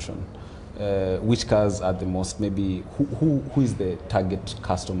consumption? Which cars are the most, maybe, who is the target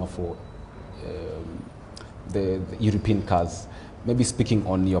customer for the European cars? Maybe speaking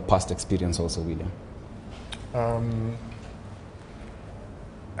on your past experience also, William.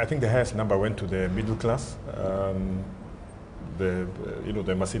 I think the highest number went to the middle class. The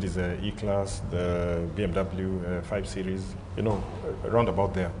Mercedes E-Class, the BMW 5 Series, around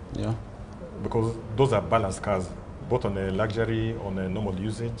about there. Yeah. Because those are balanced cars, both on a luxury, on a normal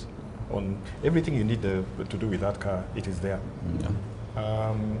usage, on everything you need to do with that car, it is there.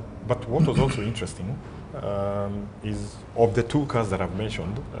 Yeah. But what was also interesting is of the two cars that I've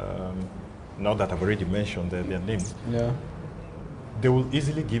mentioned, now that I've already mentioned their names, they will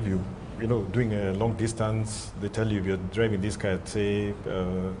easily give you, doing a long distance, they tell you if you're driving this car at, say,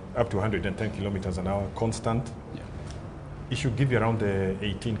 up to 110 kilometers an hour, constant, it should give you around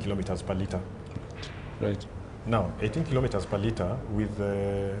 18 kilometers per liter. Right. Now, 18 kilometers per liter with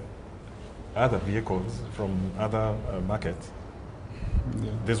other vehicles from other markets,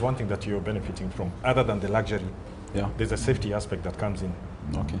 there's one thing that you're benefiting from, other than the luxury. Yeah. There's a safety aspect that comes in.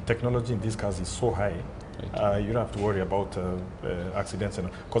 Okay. Technology in these cars is so high, you don't have to worry about accidents,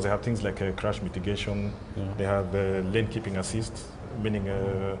 because they have things like crash mitigation. They have lane keeping assist, meaning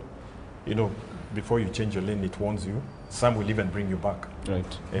before you change your lane, it warns you. Some will even bring you back.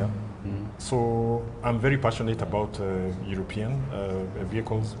 Right. Yeah. So I'm very passionate about European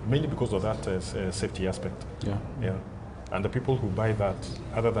vehicles, mainly because of that safety aspect. Yeah. Yeah. And the people who buy that,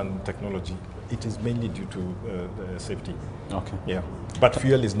 other than technology, it is mainly due to the safety. Okay. Yeah. But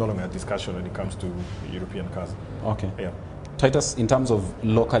fuel is no longer a discussion when it comes to European cars. Okay. Yeah. Titus, in terms of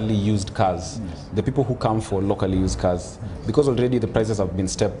locally used cars, the people who come for locally used cars, because already the prices have been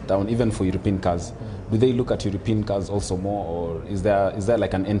stepped down, even for European cars, do they look at European cars also more, or is there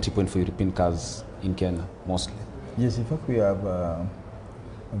like an entry point for European cars in Kenya mostly? Yes, in fact, we have a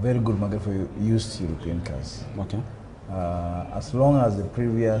very good market for used European cars. Okay. As long as the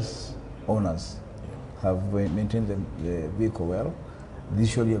previous owners have maintained the vehicle well, this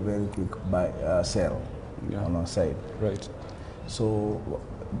should be a very quick sale on our side. Right. So,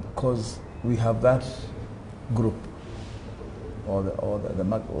 because we have that group, or the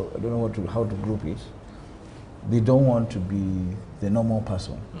market, I don't know how to group it. They don't want to be the normal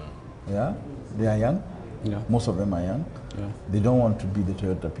person. Yeah, they are young. Yeah. Most of them are young. Yeah. They don't want to be the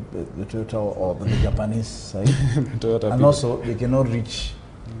Toyota people, the Toyota or the Japanese side. Toyota and people. also, they cannot reach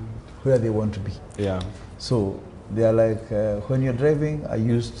where they want to be. Yeah. So they are like when you're driving a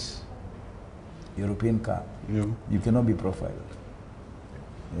used European car, you cannot be profiled.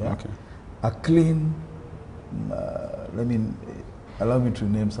 Yeah? Okay. A clean, allow me to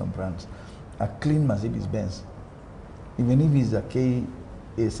name some brands. A clean Mercedes-Benz, even if it's a K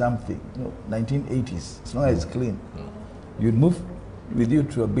something, 1980s, as long as it's clean, you'd move with you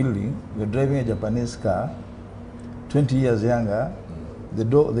to a building, you're driving a Japanese car, 20 years younger,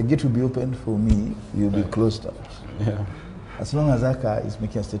 the gate will be opened for me, you'll be closed out. Yeah. As long as that car is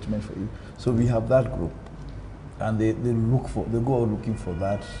making a statement for you. So we have that group, and they go out looking for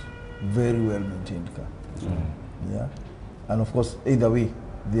that very well maintained car. Yeah, and of course, either way,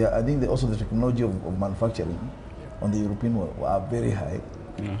 I think also the technology of manufacturing on the European one are very high.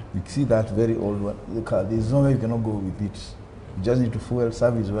 Yeah. You see that very old one, the car. There's no way you cannot go with it. You just need to fuel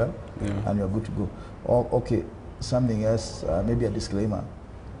service well, and you're good to go. Or okay, something else, maybe a disclaimer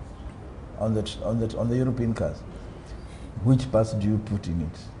on the European cars. Which parts do you put in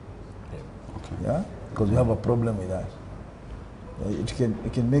it? Okay. Yeah, because we have a problem with that. It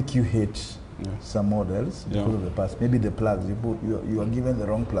can make you hate some models because of the parts. Maybe the plugs you are given the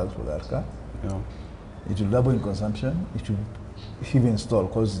wrong plugs for that car. Yeah. It will double in consumption. It will even stall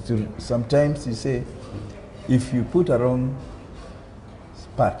because sometimes you say if you put a wrong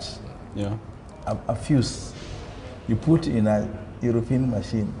part, a fuse, you put in a European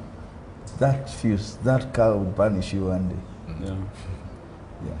machine, that fuse, that car will punish you one day. Yeah.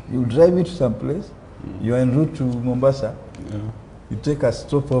 Yeah. You drive it to some place, you are en route to Mombasa, you take a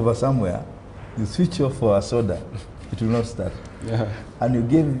stopover somewhere, you switch off for a soda, it will not start. Yeah. And you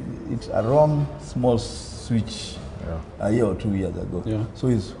gave it a wrong small switch a year or 2 years ago. Yeah. So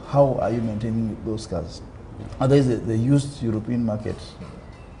it's how are you maintaining those cars? Otherwise, the used European market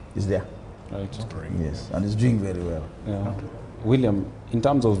is there. Right. Yes, and it's doing very well. Yeah. William, in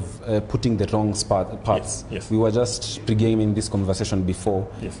terms of putting the wrong parts, Yes. we were just pre-gaming this conversation before,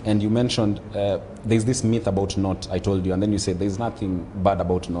 and you mentioned there's this myth about knots, I told you, and then you said there's nothing bad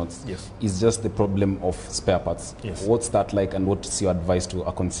about knots. Yes. It's just the problem of spare parts. Yes. What's that like, and what's your advice to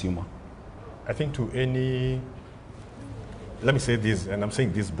a consumer? I think let me say this, and I'm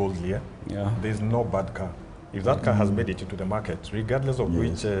saying this boldly, there's no bad car. If that car has made it into the market, regardless of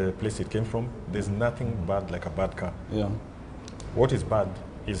which place it came from, there's nothing bad like a bad car. Yeah. What is bad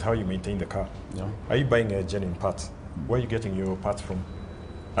is how you maintain the car. Yeah. Are you buying a genuine parts? Where are you getting your parts from?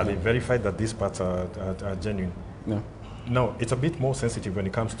 Are they verified that these parts are genuine? Yeah. Now, it's a bit more sensitive when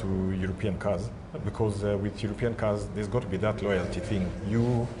it comes to European cars, because with European cars, there's got to be that loyalty thing.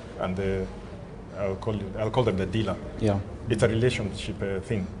 You and I'll call them the dealer. Yeah. It's a relationship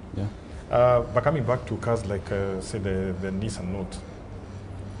thing. Yeah. But coming back to cars like, say, the Nissan Note,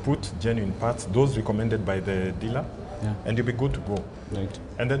 put genuine parts, those recommended by the dealer, and you'll be good to go. Right.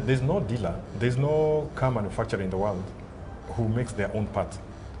 And then there's no dealer, there's no car manufacturer in the world who makes their own parts.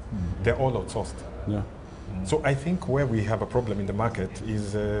 They're all outsourced. Yeah. So I think where we have a problem in the market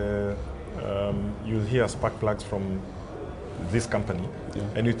is you'll hear spark plugs from this company,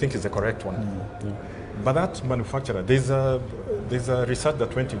 and you think it's the correct one. But that manufacturer, there's a research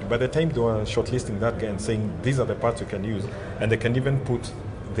that went into, by the time they were shortlisting that guy and saying these are the parts you can use, and they can even put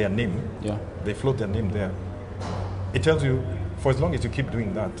their name, they float their name there. It tells you, for as long as you keep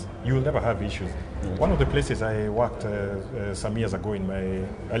doing that, you will never have issues. One of the places I worked some years ago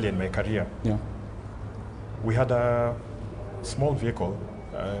early in my career, we had a small vehicle,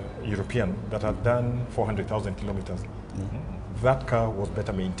 European, that had done 400,000 kilometers. That car was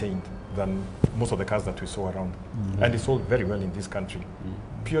better maintained than most of the cars that we saw around. And it sold very well in this country.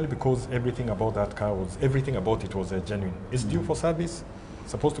 Purely because everything about that car was, everything about it was genuine. It's due for service,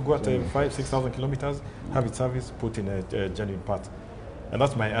 supposed to go at 5,000-6,000 kilometers, have its service, put in a genuine part. And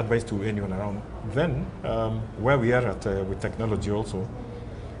that's my advice to anyone around. Then, where we are at with technology also,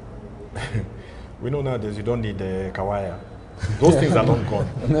 we know nowadays you don't need a kawaya. Those things are long gone.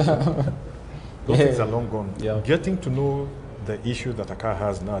 Those things are long gone. Yeah. Getting to know the issue that a car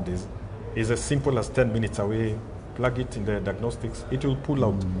has nowadays is as simple as 10 minutes away. Plug it in the diagnostics, it will pull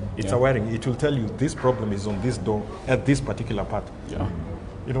out. It's a wiring. It will tell you this problem is on this door at this particular part. Yeah.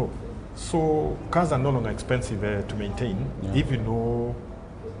 You know, so cars are no longer expensive to maintain if you know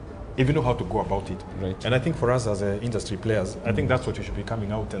how to go about it. Right. And I think for us as industry players, I think that's what we should be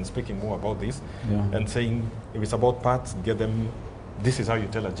coming out and speaking more about this and saying if it's about parts, get them. This is how you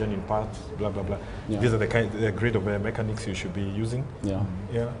tell a genuine part. Blah blah blah. Yeah. These are the grade of mechanics you should be using. Yeah.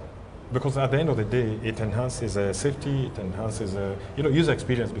 Yeah. Because at the end of the day, it enhances safety. It enhances user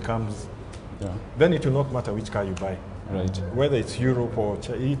experience becomes. Yeah. Then it will not matter which car you buy. Right. Whether it's Europe or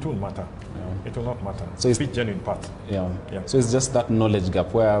China, it won't matter. Yeah. It will not matter. So it's genuine parts. Yeah. Yeah. So it's just that knowledge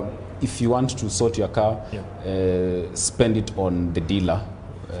gap where if you want to sort your car, spend it on the dealer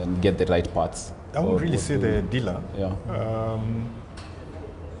and get the right parts. I won't really say the dealer. Yeah.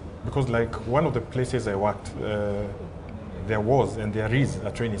 Because like one of the places I worked, there was and there is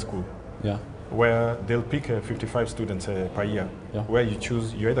a training school. Yeah. Where they'll pick 55 students per year. Yeah. Where you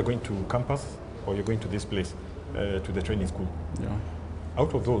choose, you're either going to campus or you're going to this place, to the training school. Yeah.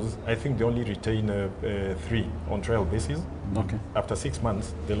 Out of those, I think they only retain 3 on trial basis. Okay. After 6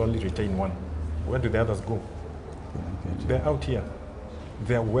 months, they'll only retain 1. Where do the others go? They're out here.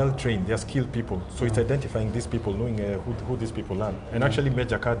 They're well trained, they're skilled people. So it's identifying these people, knowing who these people are. And actually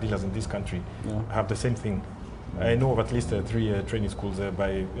major car dealers in this country have the same thing. I know of at least 3 training schools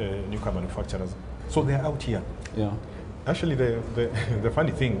by new car manufacturers. So they're out here. Yeah. Actually, the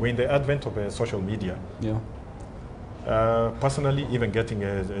funny thing, when the advent of social media, personally, even getting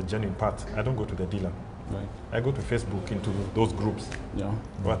a genuine part, I don't go to the dealer. Right. I go to Facebook, into those groups. Yeah.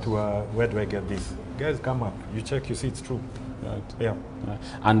 Where do I get this? Guys, come up. You check, you see it's true. Right. Yeah.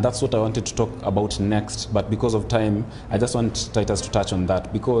 And that's what I wanted to talk about next, but because of time, I just want Titus to touch on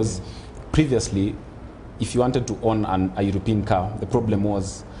that, because previously, if you wanted to own a European car, the problem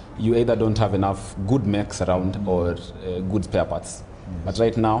was you either don't have enough good mechs around or good spare parts. But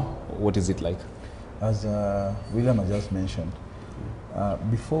right now, what is it like? As William has just mentioned,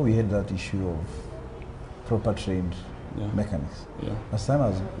 before we had that issue of proper trained mechanics, as time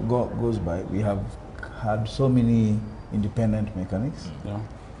has goes by, we have had so many independent mechanics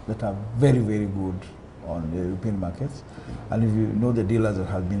that are very, very good on the European markets. And if you know the dealers that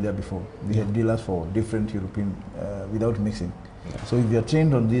have been there before, we had dealers for different European, without mixing. So if you're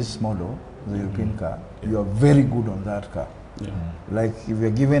trained on this model, the European car, you are very good on that car. Like if you're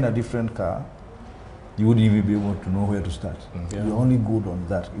given a different car, you wouldn't even be able to know where to start. You're only good on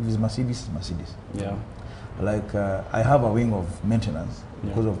that. If it's Mercedes, it's Mercedes. Like I have a wing of maintenance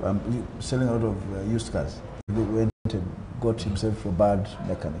because of selling a lot of used cars. He went and got himself a bad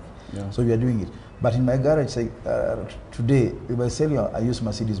mechanic. So we are doing it. But in my garage, today, if I sell you, I use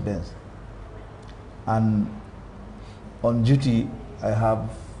Mercedes Benz. And on duty, I have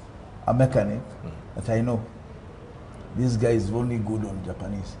a mechanic that I know. This guy is only good on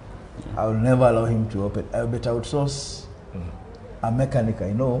Japanese. I will never allow him to open. I bet outsource a mechanic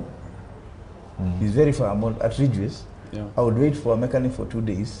I know. He's very far. I'm at Ridgeways. I would wait for a mechanic for 2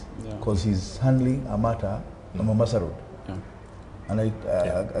 days because he's handling a matter on Mombasa Road. And I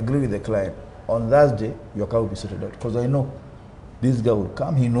agree with the client. On Thursday, your car will be sorted out because I know this guy will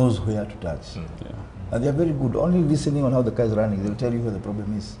come. He knows where to touch. And they're very good. Only listening on how the car is running, they'll tell you where the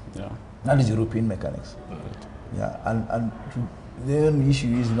problem is. That is European mechanics. And the only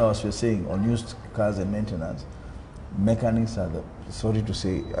issue is now, as we're saying, on used cars and maintenance, mechanics are the, sorry to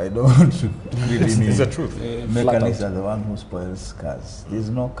say, I don't want to really mean. It's the truth. Mechanics are the one who spoils cars. There's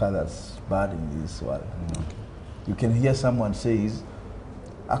no car that's bad in this world. You can hear someone says,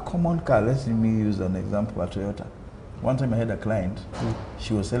 a common car, let me use an example, a Toyota. One time I had a client,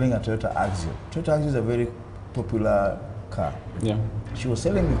 she was selling a Toyota Axio. Toyota Axio is a very popular car. She was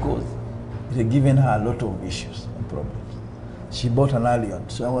selling because it had given her a lot of issues and problems. She bought an Allion.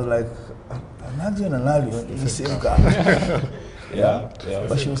 So I was like, an Axio and an Allion is the same car.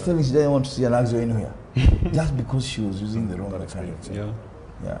 But she was telling she didn't want to see an Axio anywhere. Just because she was using the wrong mechanic.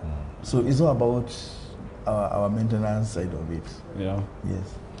 So it's all about our maintenance side of it.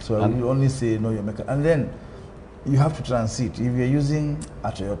 Yes. So I will only say know your mechanic. And then you have to transit. If you're using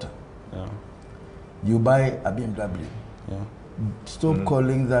a Toyota, you buy a BMW. Stop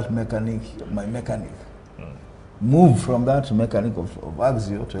calling that mechanic my mechanic. Move from that mechanic of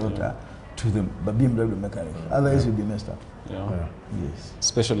Axio, Toyota, to the BMW mechanic. Otherwise, you'll be messed up. Yeah. Yes.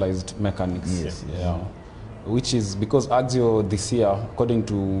 Specialized mechanics. Yes. Yeah. Which is because Axio this year, according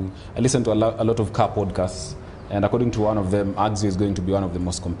to, I listened to a lot of car podcasts, and according to one of them, Axio is going to be one of the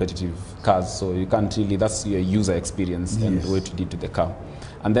most competitive cars. So you can't really, that's your user experience and what you did to the car.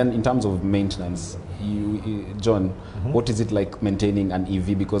 And then in terms of maintenance, John, what is it like maintaining an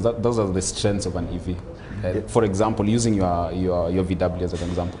EV? Because those are the strengths of an EV. For example, using your VW as an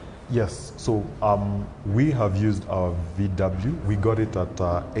example. Yes, so we have used our VW. We got it at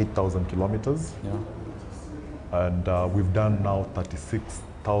 8,000 kilometers. Yeah. And we've done now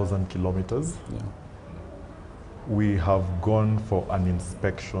 36,000 kilometers. Yeah. We have gone for an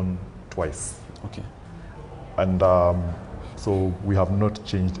inspection twice. Okay. And so we have not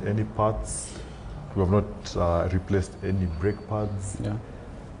changed any parts. We have not replaced any brake pads. Yeah.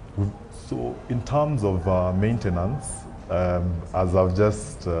 So in terms of maintenance, as I've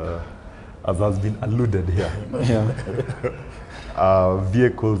just, as has been alluded here,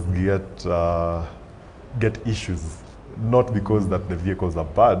 vehicles get issues, not because that the vehicles are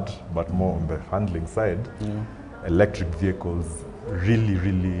bad, but more on the handling side. Yeah. Electric vehicles really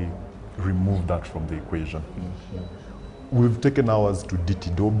remove that from the equation. We've taken ours to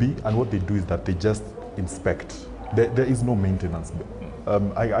DT Dobby, and what they do is that they just inspect. There is no maintenance.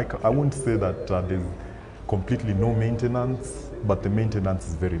 I won't say that there's completely no maintenance, but the maintenance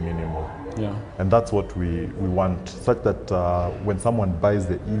is very minimal. Yeah. And that's what we want, such that when someone buys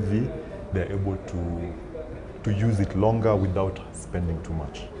the EV, they're able to use it longer without spending too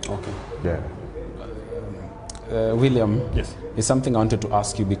much. Okay. Yeah. William, Yes. it's something I wanted to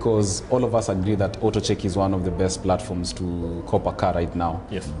ask you, because all of us agree that AutoCheck is one of the best platforms to cop a car right now.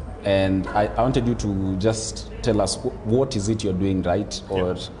 Yes. And I wanted you to just tell us what is it you're doing right,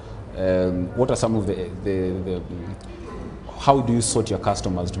 or what are some of the how do you sort your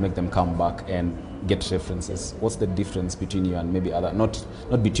customers to make them come back and get references? What's the difference between you and maybe other, not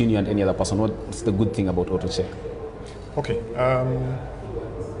between you and any other person? What's the good thing about AutoCheck? Okay.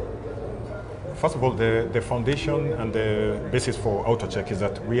 First of all, the foundation and the basis for AutoCheck is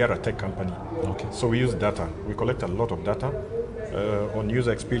that we are a tech company. Okay. So we use data. We collect a lot of data on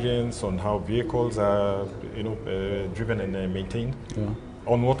user experience, on how vehicles are, driven and maintained,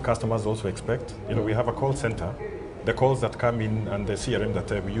 on what customers also expect. We have a call center. The calls that come in and the CRM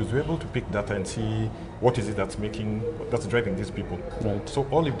that we use, we're able to pick data and see what is it that's driving these people. Right. So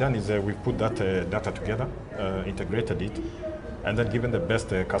all we've done is we've put that data together, integrated it, and then given the best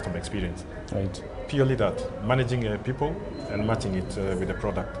customer experience. Right. Purely that, managing people and matching it with the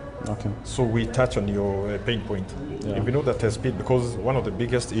product. Okay. So we touch on your pain point. Yeah. If we know that speed, because one of the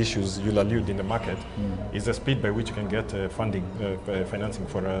biggest issues you'll allude in the market is the speed by which you can get financing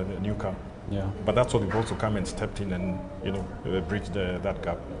for a new car. Yeah. But that's what we've also come and stepped in and bridged that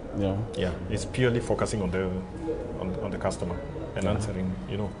gap. Yeah. Yeah, it's purely focusing on the customer and answering,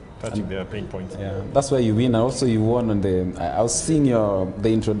 touching their pain points. Yeah, that's where you win. And also you won on the, I was seeing the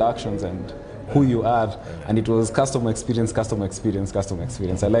introductions and who you are, and it was customer experience.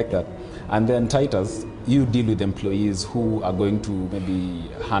 I like that. And then Titus, you deal with employees who are going to maybe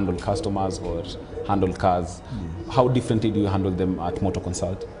handle customers or handle cars. How differently do you handle them at Motor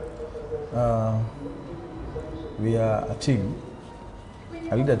Consult? We are a team.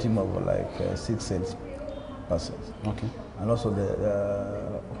 I lead a team of like 6 sales persons. Okay. And also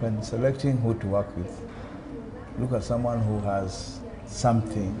when selecting who to work with, look at someone who has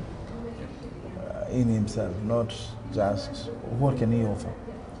something in himself, not just what can he offer.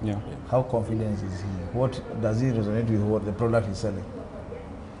 Yeah. How confident is he? What does he resonate with what the product is selling?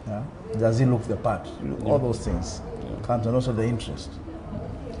 Yeah? Does he look the part? All those things comes, and also the interest.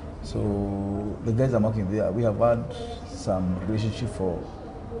 So the guys I'm working there, we have had some relationship for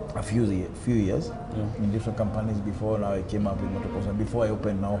a few years in different companies before. Now I came up with Motor Consult, before I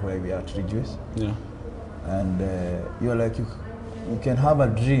opened now where we are at Rejoice. Yeah. And you're like, you can have a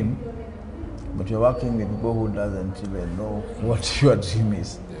dream, but you're working with people who doesn't even know what your dream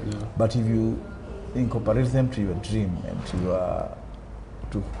is. Yeah. But if you incorporate them to your dream and to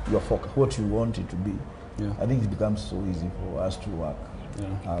your focus, what you want it to be, I think it becomes so easy for us to work.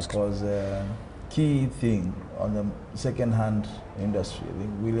 Because key thing on the second-hand industry, I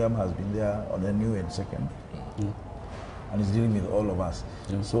think William has been there on the new and second, and is dealing with all of us.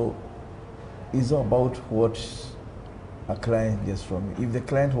 Yeah. So it's all about what a client gets from you. If the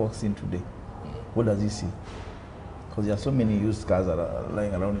client walks in today, what does he see? Because there are so many used cars that are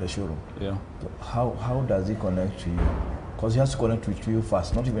lying around the showroom. Yeah. So how does he connect to you? Because he has to connect with you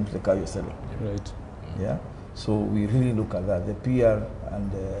first, not even to the car you're selling. Right. Yeah. So we really look at that. The PR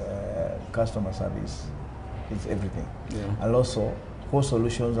and the customer service, it's everything. Yeah. And also, what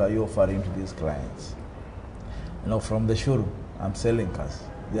solutions are you offering to these clients? You know, from the showroom, I'm selling cars.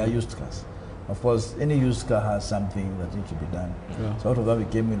 They are used cars. Of course, any used car has something that needs to be done. Yeah. So out of that, we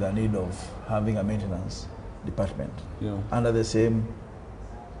came with the need of having a maintenance department Yeah. under the same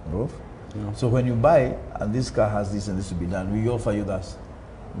roof. Yeah. So when you buy, and this car has this and this to be done, we offer you that.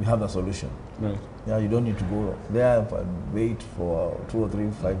 We have the solution. Right. Yeah, you don't need to go there and wait for 2 or 3,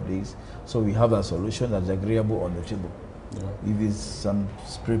 5 days. So we have a solution that's agreeable on the table. Yeah. If it's some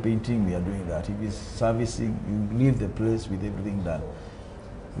spray painting, we are doing that. If it's servicing, you leave the place with everything done.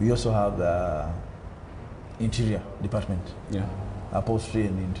 We also have the interior department, Yeah. upholstery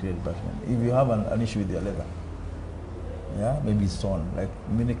and interior department. If you have an issue with your leather, yeah, maybe it's torn. Like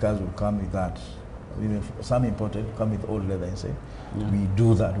many cars will come with that. Even some imported come with old leather inside. Yeah. We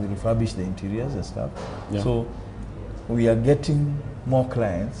do that. We refurbish the interiors and stuff. Yeah. So we are getting more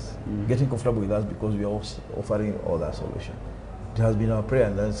clients, getting comfortable with us because we are also offering all that solution. It has been our prayer,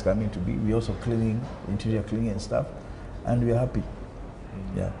 and that's coming to be. We also cleaning, interior cleaning and stuff, and we are happy.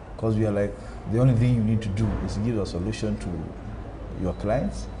 Yeah, because we are like, the only thing you need to do is give a solution to your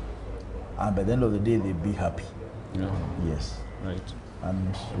clients, and by the end of the day, they be happy. Yeah. Yes. Right.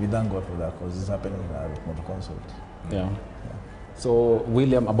 And we thank God for that, because it's happening in our motor consult. Yeah. So,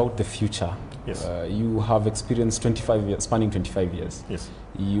 William, about the future. Yes. You have experienced 25 years, spanning 25 years. Yes.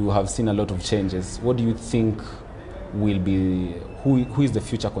 You have seen a lot of changes. What do you think will be, who is the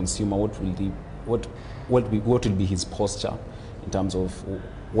future consumer? What will be his posture in terms of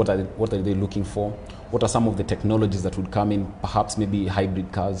what are they looking for? What are some of the technologies that would come in? Perhaps maybe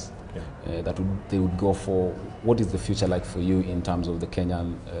hybrid cars that they would go for. What is the future like for you in terms of the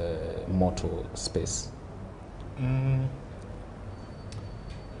Kenyan motor space?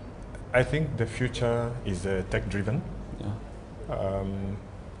 I think the future is tech-driven. Yeah.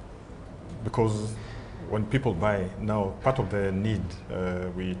 Because when people buy now, part of the need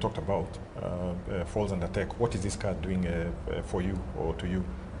we talked about falls under tech. What is this car doing for you or to you?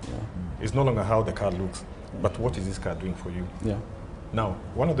 Yeah. It's no longer how the car looks, but what is this car doing for you? Yeah. Now,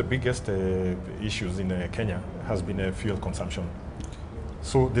 one of the biggest issues in Kenya has been fuel consumption.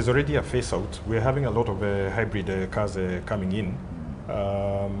 So there's already a phase out. We're having a lot of hybrid cars coming in,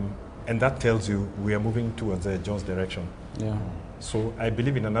 and that tells you we are moving towards John's direction. Yeah. So I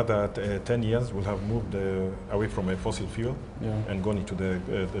believe in another 10 years we'll have moved away from a fossil fuel and gone into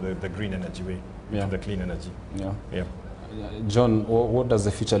the green energy way, into the clean energy. Yeah. Yeah. John, what does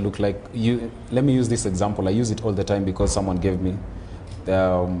the future look like? Let me use this example. I use it all the time because someone gave me.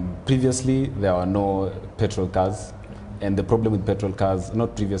 Previously, there were no petrol cars, and the problem with petrol cars,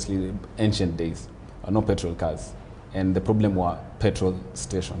 not previously, ancient days, no petrol cars, and the problem were petrol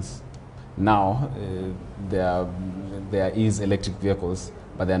stations. Now, there is electric vehicles,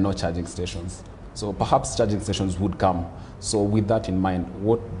 but there are no charging stations. So perhaps charging stations would come. So with that in mind,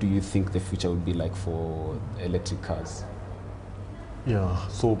 what do you think the future would be like for electric cars? Yeah,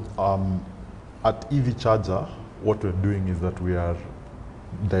 so at EV Charger, what we're doing is that we are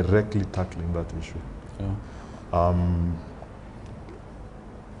directly tackling that issue. Yeah.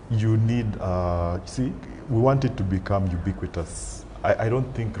 You need, see, we want it to become ubiquitous. I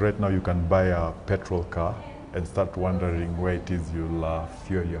don't think right now you can buy a petrol car and start wondering where it is you'll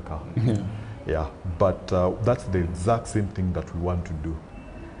fuel your car. Yeah. Yeah, but that's the exact same thing that we want to do.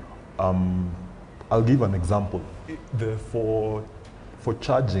 I'll give an example. For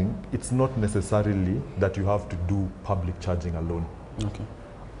charging, it's not necessarily that you have to do public charging alone. Okay.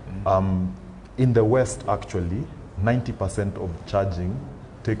 In the West, actually, 90% of charging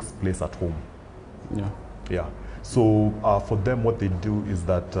takes place at home. Yeah. Yeah. So for them, what they do is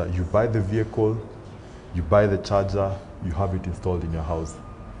that you buy the vehicle, you buy the charger, you have it installed in your house.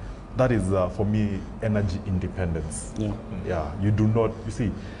 That is, for me, energy independence. Yeah. Yeah. You do not, you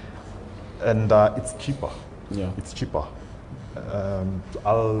see, and it's cheaper. Yeah. It's cheaper.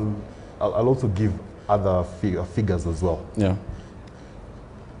 I'll also give other figures as well. Yeah.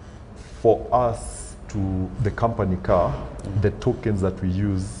 For us, to the company car, the tokens that we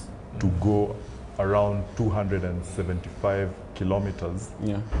use to go around 275 kilometers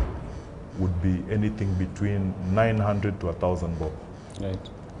Yeah. would be anything between 900 to 1,000 bob. Right.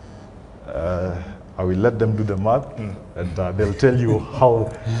 I will let them do the math, and they'll tell you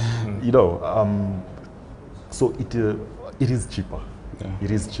how, you know. So it is cheaper. Yeah.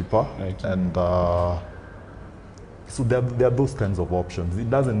 It is cheaper, Right. and so there are those kinds of options. It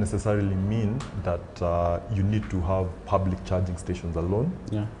doesn't necessarily mean that you need to have public charging stations alone.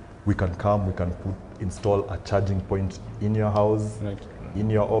 Yeah. We can come, we can install a charging point in your house, Right. in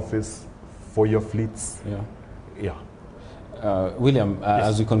your office, for your fleets. Yeah. Yeah. William,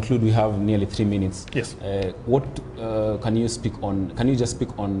 as we conclude, we have nearly 3 minutes. Yes. What can you speak on? Can you just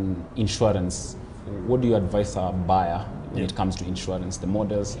speak on insurance? What do you advise a buyer when it comes to insurance, the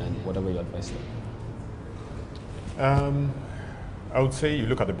models and whatever you advise them? I would say you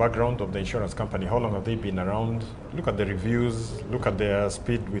look at the background of the insurance company. How long have they been around? Look at the reviews. Look at their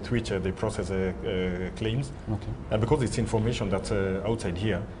speed with which they process claims. Okay. And because it's information that's outside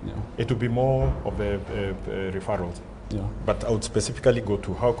here, it would be more of the referrals. Yeah. But I would specifically go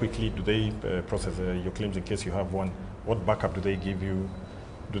to how quickly do they process your claims in case you have one. What backup do they give you?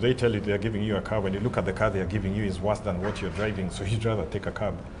 Do they tell you they're giving you a car? When you look at the car they're giving you is worse than what you're driving, so you'd rather take a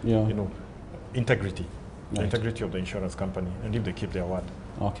cab. Yeah. You know, integrity. The Right. integrity of the insurance company, and if they keep their word.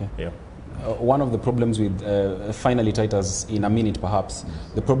 Okay. Yeah. One of the problems with, finally titles in a minute perhaps,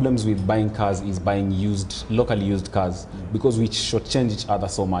 the problems with buying cars is buying locally used cars, because we shortchange each other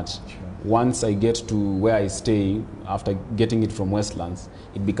so much. Once I get to where I stay, after getting it from Westlands,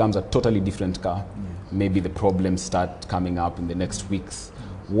 it becomes a totally different car. Maybe the problems start coming up in the next weeks.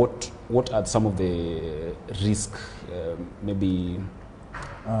 What are some of the risk, maybe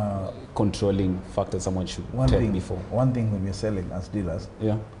controlling factors someone should take before? One thing when we're selling as dealers,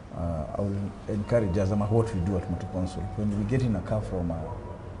 Yeah. I will encourage us, what we do at Motor Console. When we get in a car from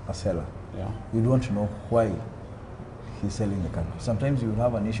a seller, Yeah. we want to know why he's selling the car. Sometimes you will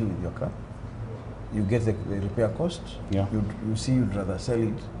have an issue with your car. You get the repair cost. Yeah. You see you'd rather sell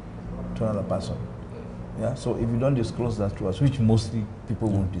it to another person. Yeah. So if you don't disclose that to us, which mostly people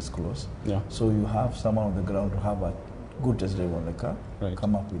won't disclose, so you have someone on the ground to have a good test drive on the car, Right.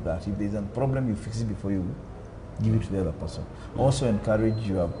 come up with that. If there's a problem, you fix it before you give it to the other person. Also encourage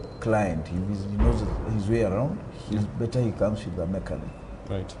your client. If he knows his way around, it's better he comes with a mechanic.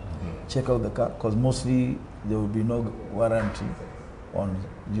 Right. Check out the car, because mostly there will be no warranty on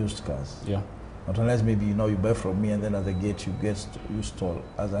used cars. Yeah. Not unless maybe you buy from me and then at the gate you stall.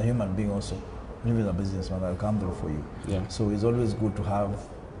 As a human being also, even a businessman, I'll come through for you. Yeah. So it's always good to have,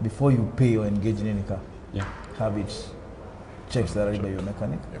 before you pay or engage in any car, have it checked thoroughly by your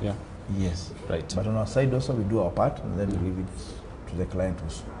mechanic. Yeah. Yes. Right. But on our side also, we do our part and then we leave it to the client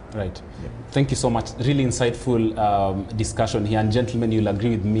also. Right. Thank you so much. Really insightful discussion here. And gentlemen, you'll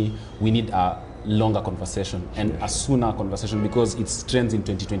agree with me, we need a longer conversation and a sooner conversation, because it's trends in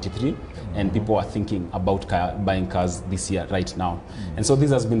 2023 and people are thinking about buying cars this year right now. And so this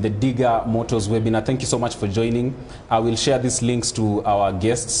has been the Digger Motors webinar. Thank you so much for joining. I will share these links to our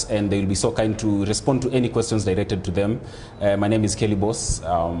guests and they will be so kind to respond to any questions directed to them. My name is Kelly Boss.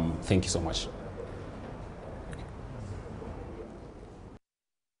 Thank you so much.